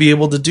 Yeah. We'll be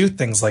able to do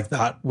things like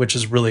that, which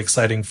is really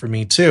exciting for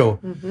me too.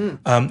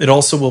 It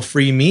also will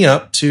free me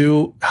up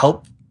to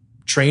help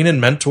train and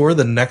mentor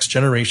the next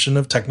generation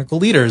of technical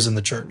leaders in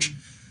the church.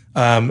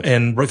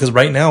 And because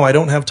right now I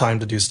don't have time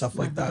to do stuff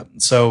like that.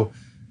 So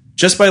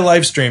just by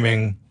live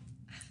streaming,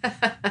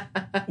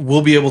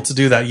 we'll be able to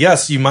do that.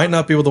 Yes, you might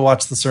not be able to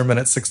watch the sermon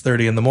at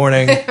 6:30 in the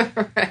morning,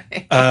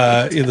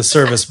 in the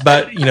service,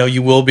 but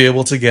you will be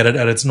able to get it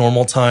at its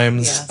normal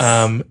times.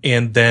 Yes.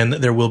 And then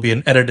there will be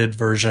an edited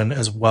version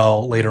as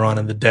well later on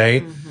in the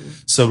day.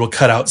 So it'll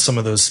cut out some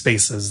of those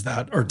spaces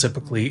that are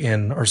typically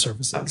in our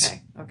services.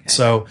 Okay.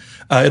 So,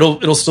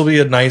 it'll still be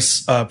a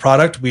nice,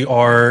 product. We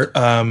are,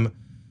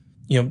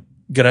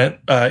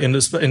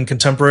 in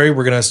Contemporary,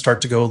 we're gonna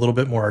start to go a little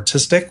bit more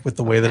artistic with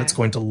the way that it's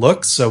going to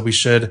look. So we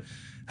should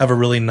have a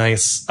really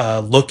nice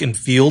look and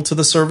feel to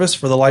the service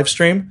for the live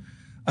stream.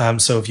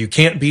 So if you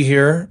can't be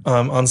here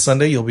on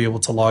Sunday, you'll be able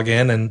to log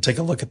in and take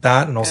a look at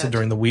that, and also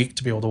during the week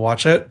to be able to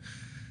watch it.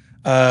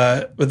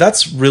 But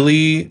that's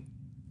really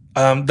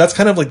that's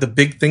kind of like the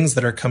big things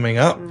that are coming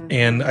up,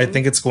 and I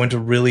think it's going to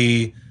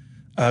really.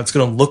 It's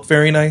going to look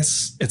very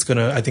nice.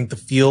 I think the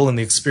feel and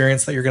the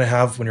experience that you're going to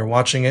have when you're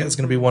watching it is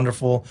going to be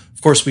wonderful.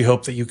 Of course, we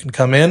hope that you can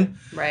come in,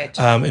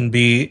 and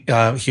be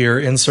here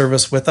in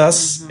service with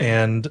us.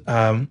 And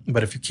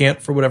but if you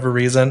can't for whatever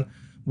reason,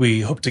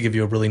 we hope to give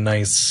you a really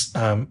nice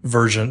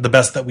version, the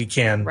best that we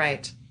can.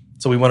 Right.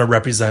 So we want to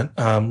represent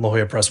La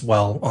Jolla Press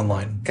well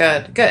online.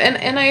 Good.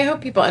 And I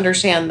hope people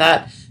understand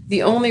that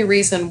the only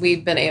reason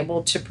we've been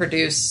able to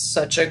produce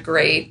such a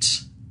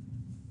great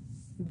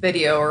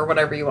video, or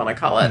whatever you want to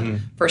call it,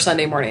 for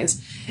Sunday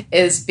mornings,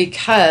 is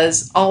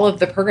because all of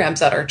the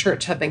programs at our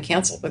church have been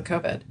canceled with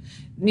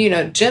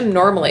COVID. Jim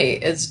normally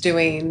is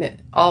doing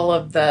all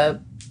of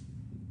the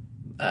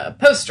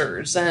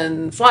posters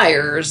and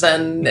flyers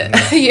and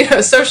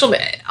social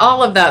media,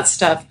 all of that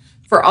stuff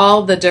for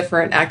all the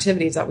different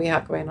activities that we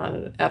have going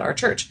on at our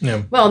church.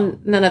 Yeah. Well,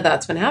 none of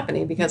that's been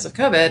happening because of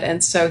COVID,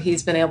 and so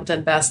he's been able to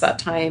invest that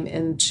time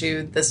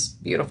into this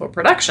beautiful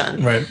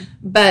production. Right.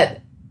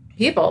 But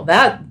people,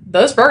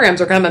 those programs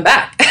are coming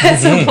back at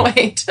some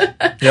point,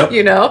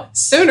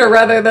 sooner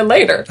rather than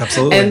later.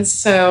 Absolutely. And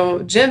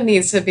so Jim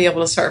needs to be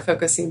able to start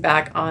focusing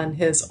back on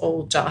his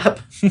old job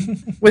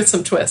with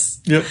some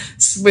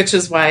twists, which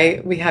is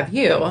why we have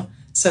you,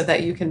 so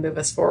that you can move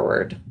us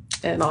forward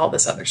and all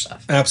this other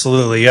stuff.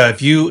 Absolutely. Yeah.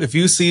 If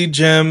you see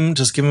Jim,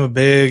 just give him a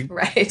big,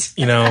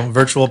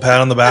 virtual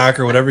pat on the back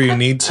or whatever you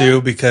need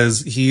to,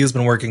 because he has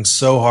been working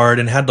so hard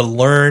and had to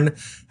learn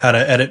how to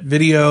edit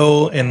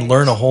video and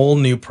learn a whole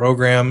new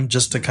program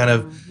just to kind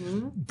of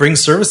bring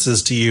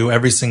services to you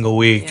every single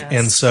week. Yes.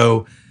 And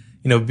so,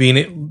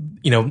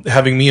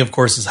 having me, of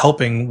course, is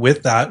helping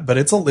with that, but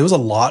it was a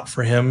lot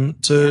for him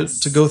to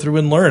go through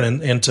and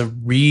learn and to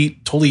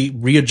totally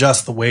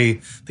readjust the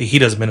way that he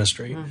does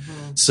ministry.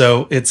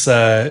 So it's,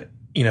 I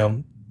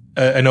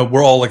know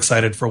we're all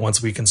excited for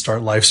once we can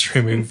start live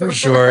streaming for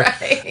sure.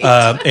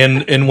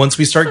 And once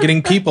we start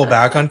getting people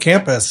back on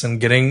campus and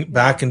getting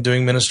back and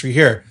doing ministry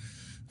here,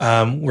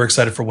 we're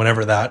excited for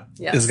whenever that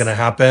is going to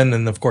happen.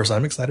 And of course,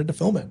 I'm excited to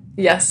film it.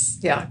 Yes.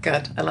 Yeah.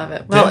 Good. I love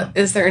it. Well,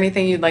 is there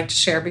anything you'd like to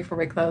share before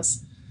we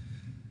close?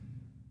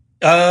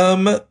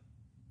 I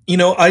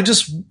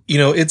just,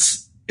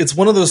 it's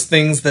one of those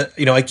things that,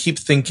 I keep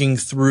thinking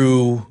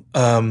through,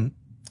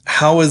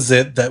 how is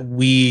it that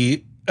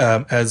we,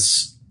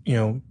 as,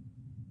 I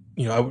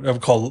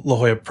would call La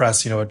Jolla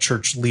Press, a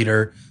church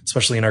leader,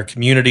 especially in our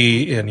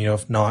community and,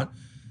 if not,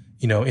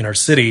 in our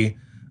city,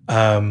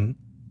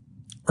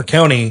 or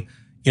county,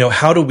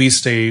 how do we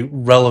stay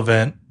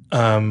relevant,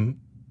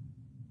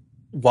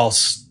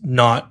 whilst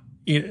not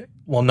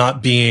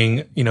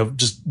being,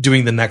 just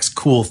doing the next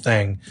cool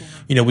thing.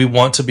 We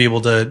want to be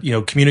able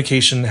to,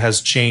 communication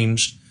has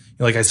changed.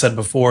 Like I said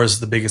before, is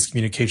the biggest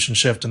communication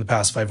shift in the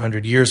past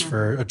 500 years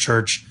for a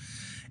church.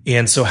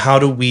 And so how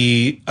do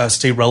we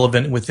stay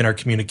relevant within our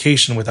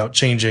communication without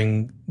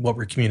changing what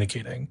we're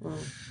communicating?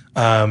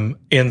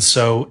 And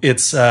so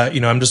it's,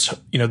 I'm just,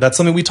 that's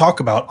something we talk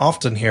about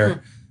often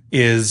here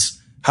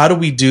is how do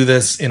we do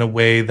this in a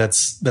way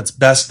that's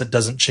best, that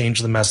doesn't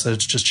change the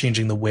message, just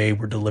changing the way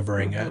we're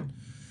delivering it.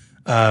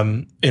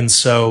 And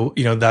so,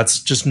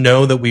 that's just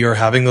know that we are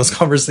having those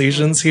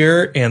conversations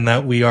here and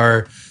that we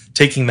are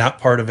taking that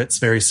part of it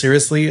very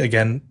seriously.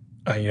 Again,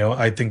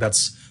 I think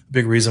that's a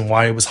big reason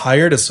why I was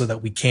hired, is so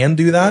that we can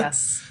do that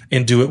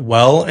and do it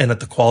well and at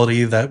the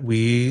quality that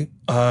we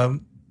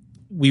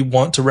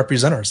want to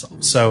represent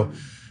ourselves. So,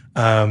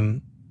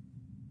 I'm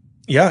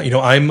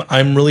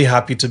really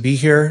happy to be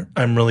here.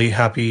 I'm really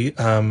happy,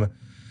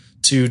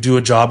 to do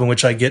a job in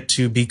which I get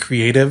to be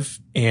creative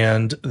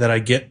and that I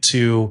get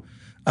to,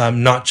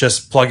 not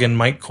just plug in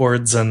mic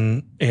cords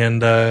and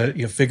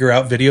figure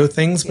out video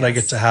things, but I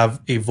get to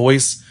have a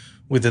voice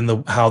within the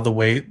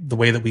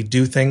way that we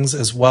do things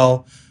as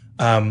well,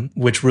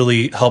 which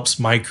really helps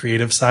my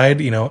creative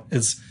side.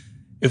 Is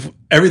if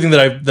everything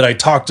that I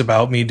talked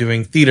about, me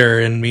doing theater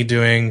and me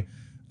doing,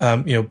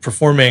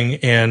 performing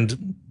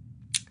and,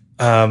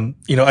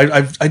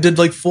 I did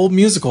like full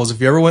musicals.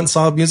 If you ever went and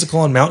saw a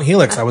musical on Mount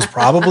Helix, I was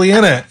probably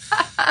in it.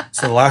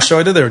 So the last show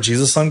I did there,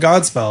 Jesus on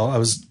Godspell, I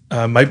was,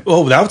 that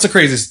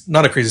was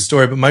not a crazy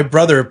story, but my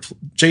brother,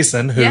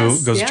 Jason, who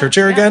goes to church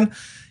here again,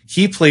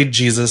 he played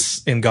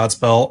Jesus in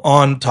Godspell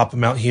on top of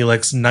Mount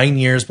Helix 9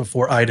 years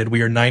before I did.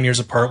 We are 9 years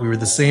apart. We were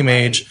the same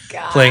age,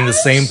 playing the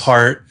same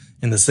part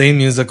in the same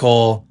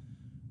musical,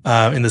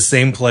 in the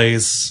same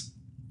place.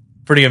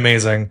 Pretty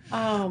amazing.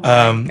 Oh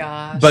my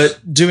gosh.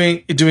 But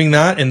doing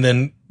that and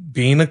then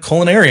being a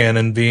culinarian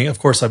and being, of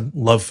course, I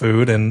love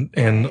food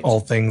and all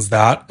things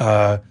that,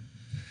 but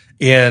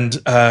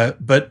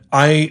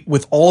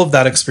with all of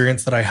that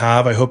experience that I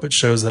have, I hope it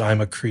shows that I'm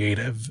a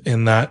creative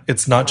in that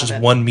it's not just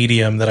one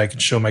medium that I can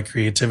show my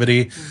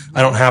creativity.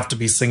 I don't have to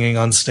be singing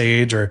on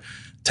stage or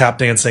tap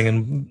dancing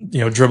and,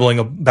 dribbling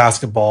a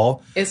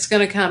basketball. It's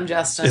going to come,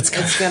 Justin. It's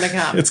going to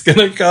come. It's going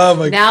to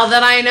come. Now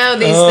that I know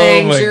these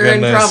things, you're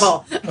in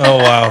trouble. Oh,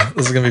 wow.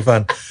 This is going to be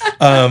fun.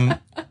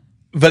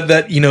 But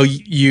that,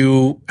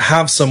 you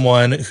have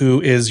someone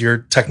who is your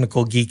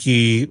technical,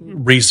 geeky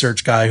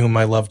research guy, whom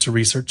I love to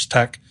research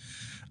tech,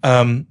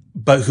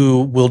 but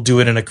who will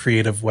do it in a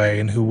creative way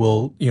and who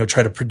will,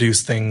 try to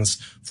produce things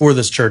for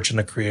this church in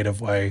a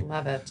creative way.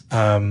 Love it.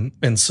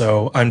 And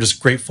so I'm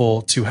just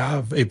grateful to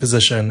have a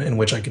position in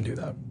which I can do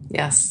that.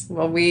 Yes.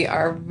 Well, we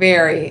are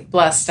very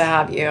blessed to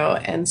have you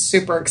and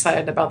super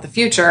excited about the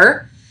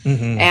future.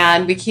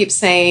 And we keep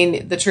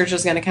saying the church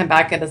is going to come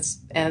back but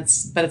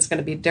it's going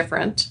to be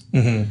different.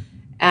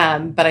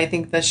 But I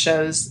think this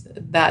shows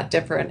that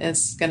different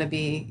is going to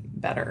be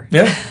better.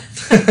 Yeah.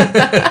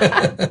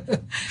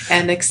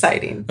 And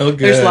exciting. Oh, good.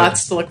 There's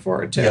lots to look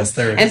forward to. Yes,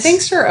 there is. And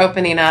thanks for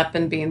opening up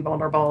and being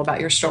vulnerable about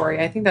your story.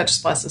 I think that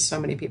just blesses so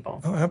many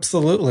people. Oh,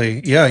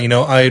 absolutely. Yeah.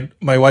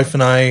 My wife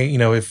and I,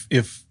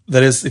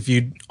 if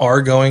you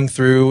are going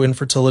through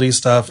infertility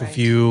stuff, if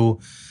you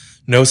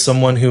know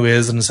someone who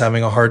is and is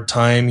having a hard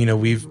time,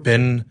 we've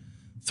been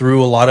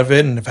through a lot of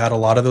it and have had a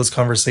lot of those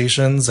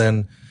conversations.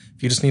 And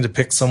if you just need to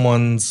pick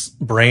someone's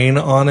brain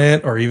on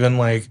it, or even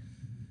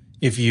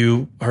if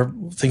you are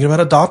thinking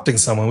about adopting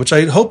someone, which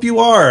I hope you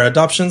are,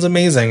 adoption's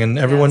amazing, and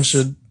everyone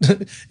should,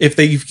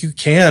 if you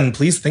can,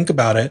 please think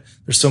about it.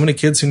 There's so many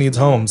kids who need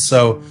homes.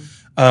 So,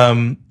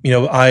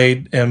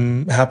 I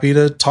am happy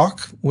to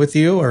talk with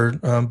you, or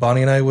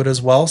Bonnie and I would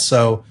as well.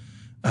 So,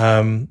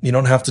 you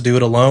don't have to do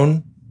it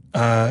alone.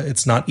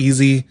 It's not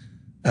easy.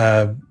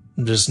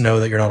 Just know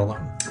that you're not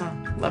alone.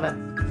 Oh, love it.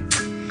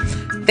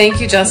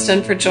 Thank you,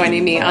 Justin, for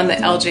joining me on the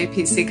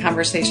LJPC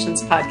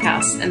Conversations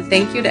podcast. And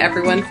thank you to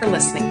everyone for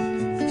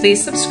listening.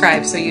 Please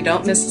subscribe so you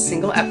don't miss a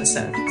single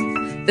episode.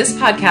 This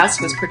podcast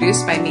was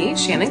produced by me,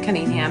 Shannon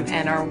Cunningham,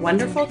 and our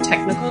wonderful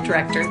technical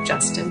director,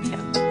 Justin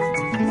Kent.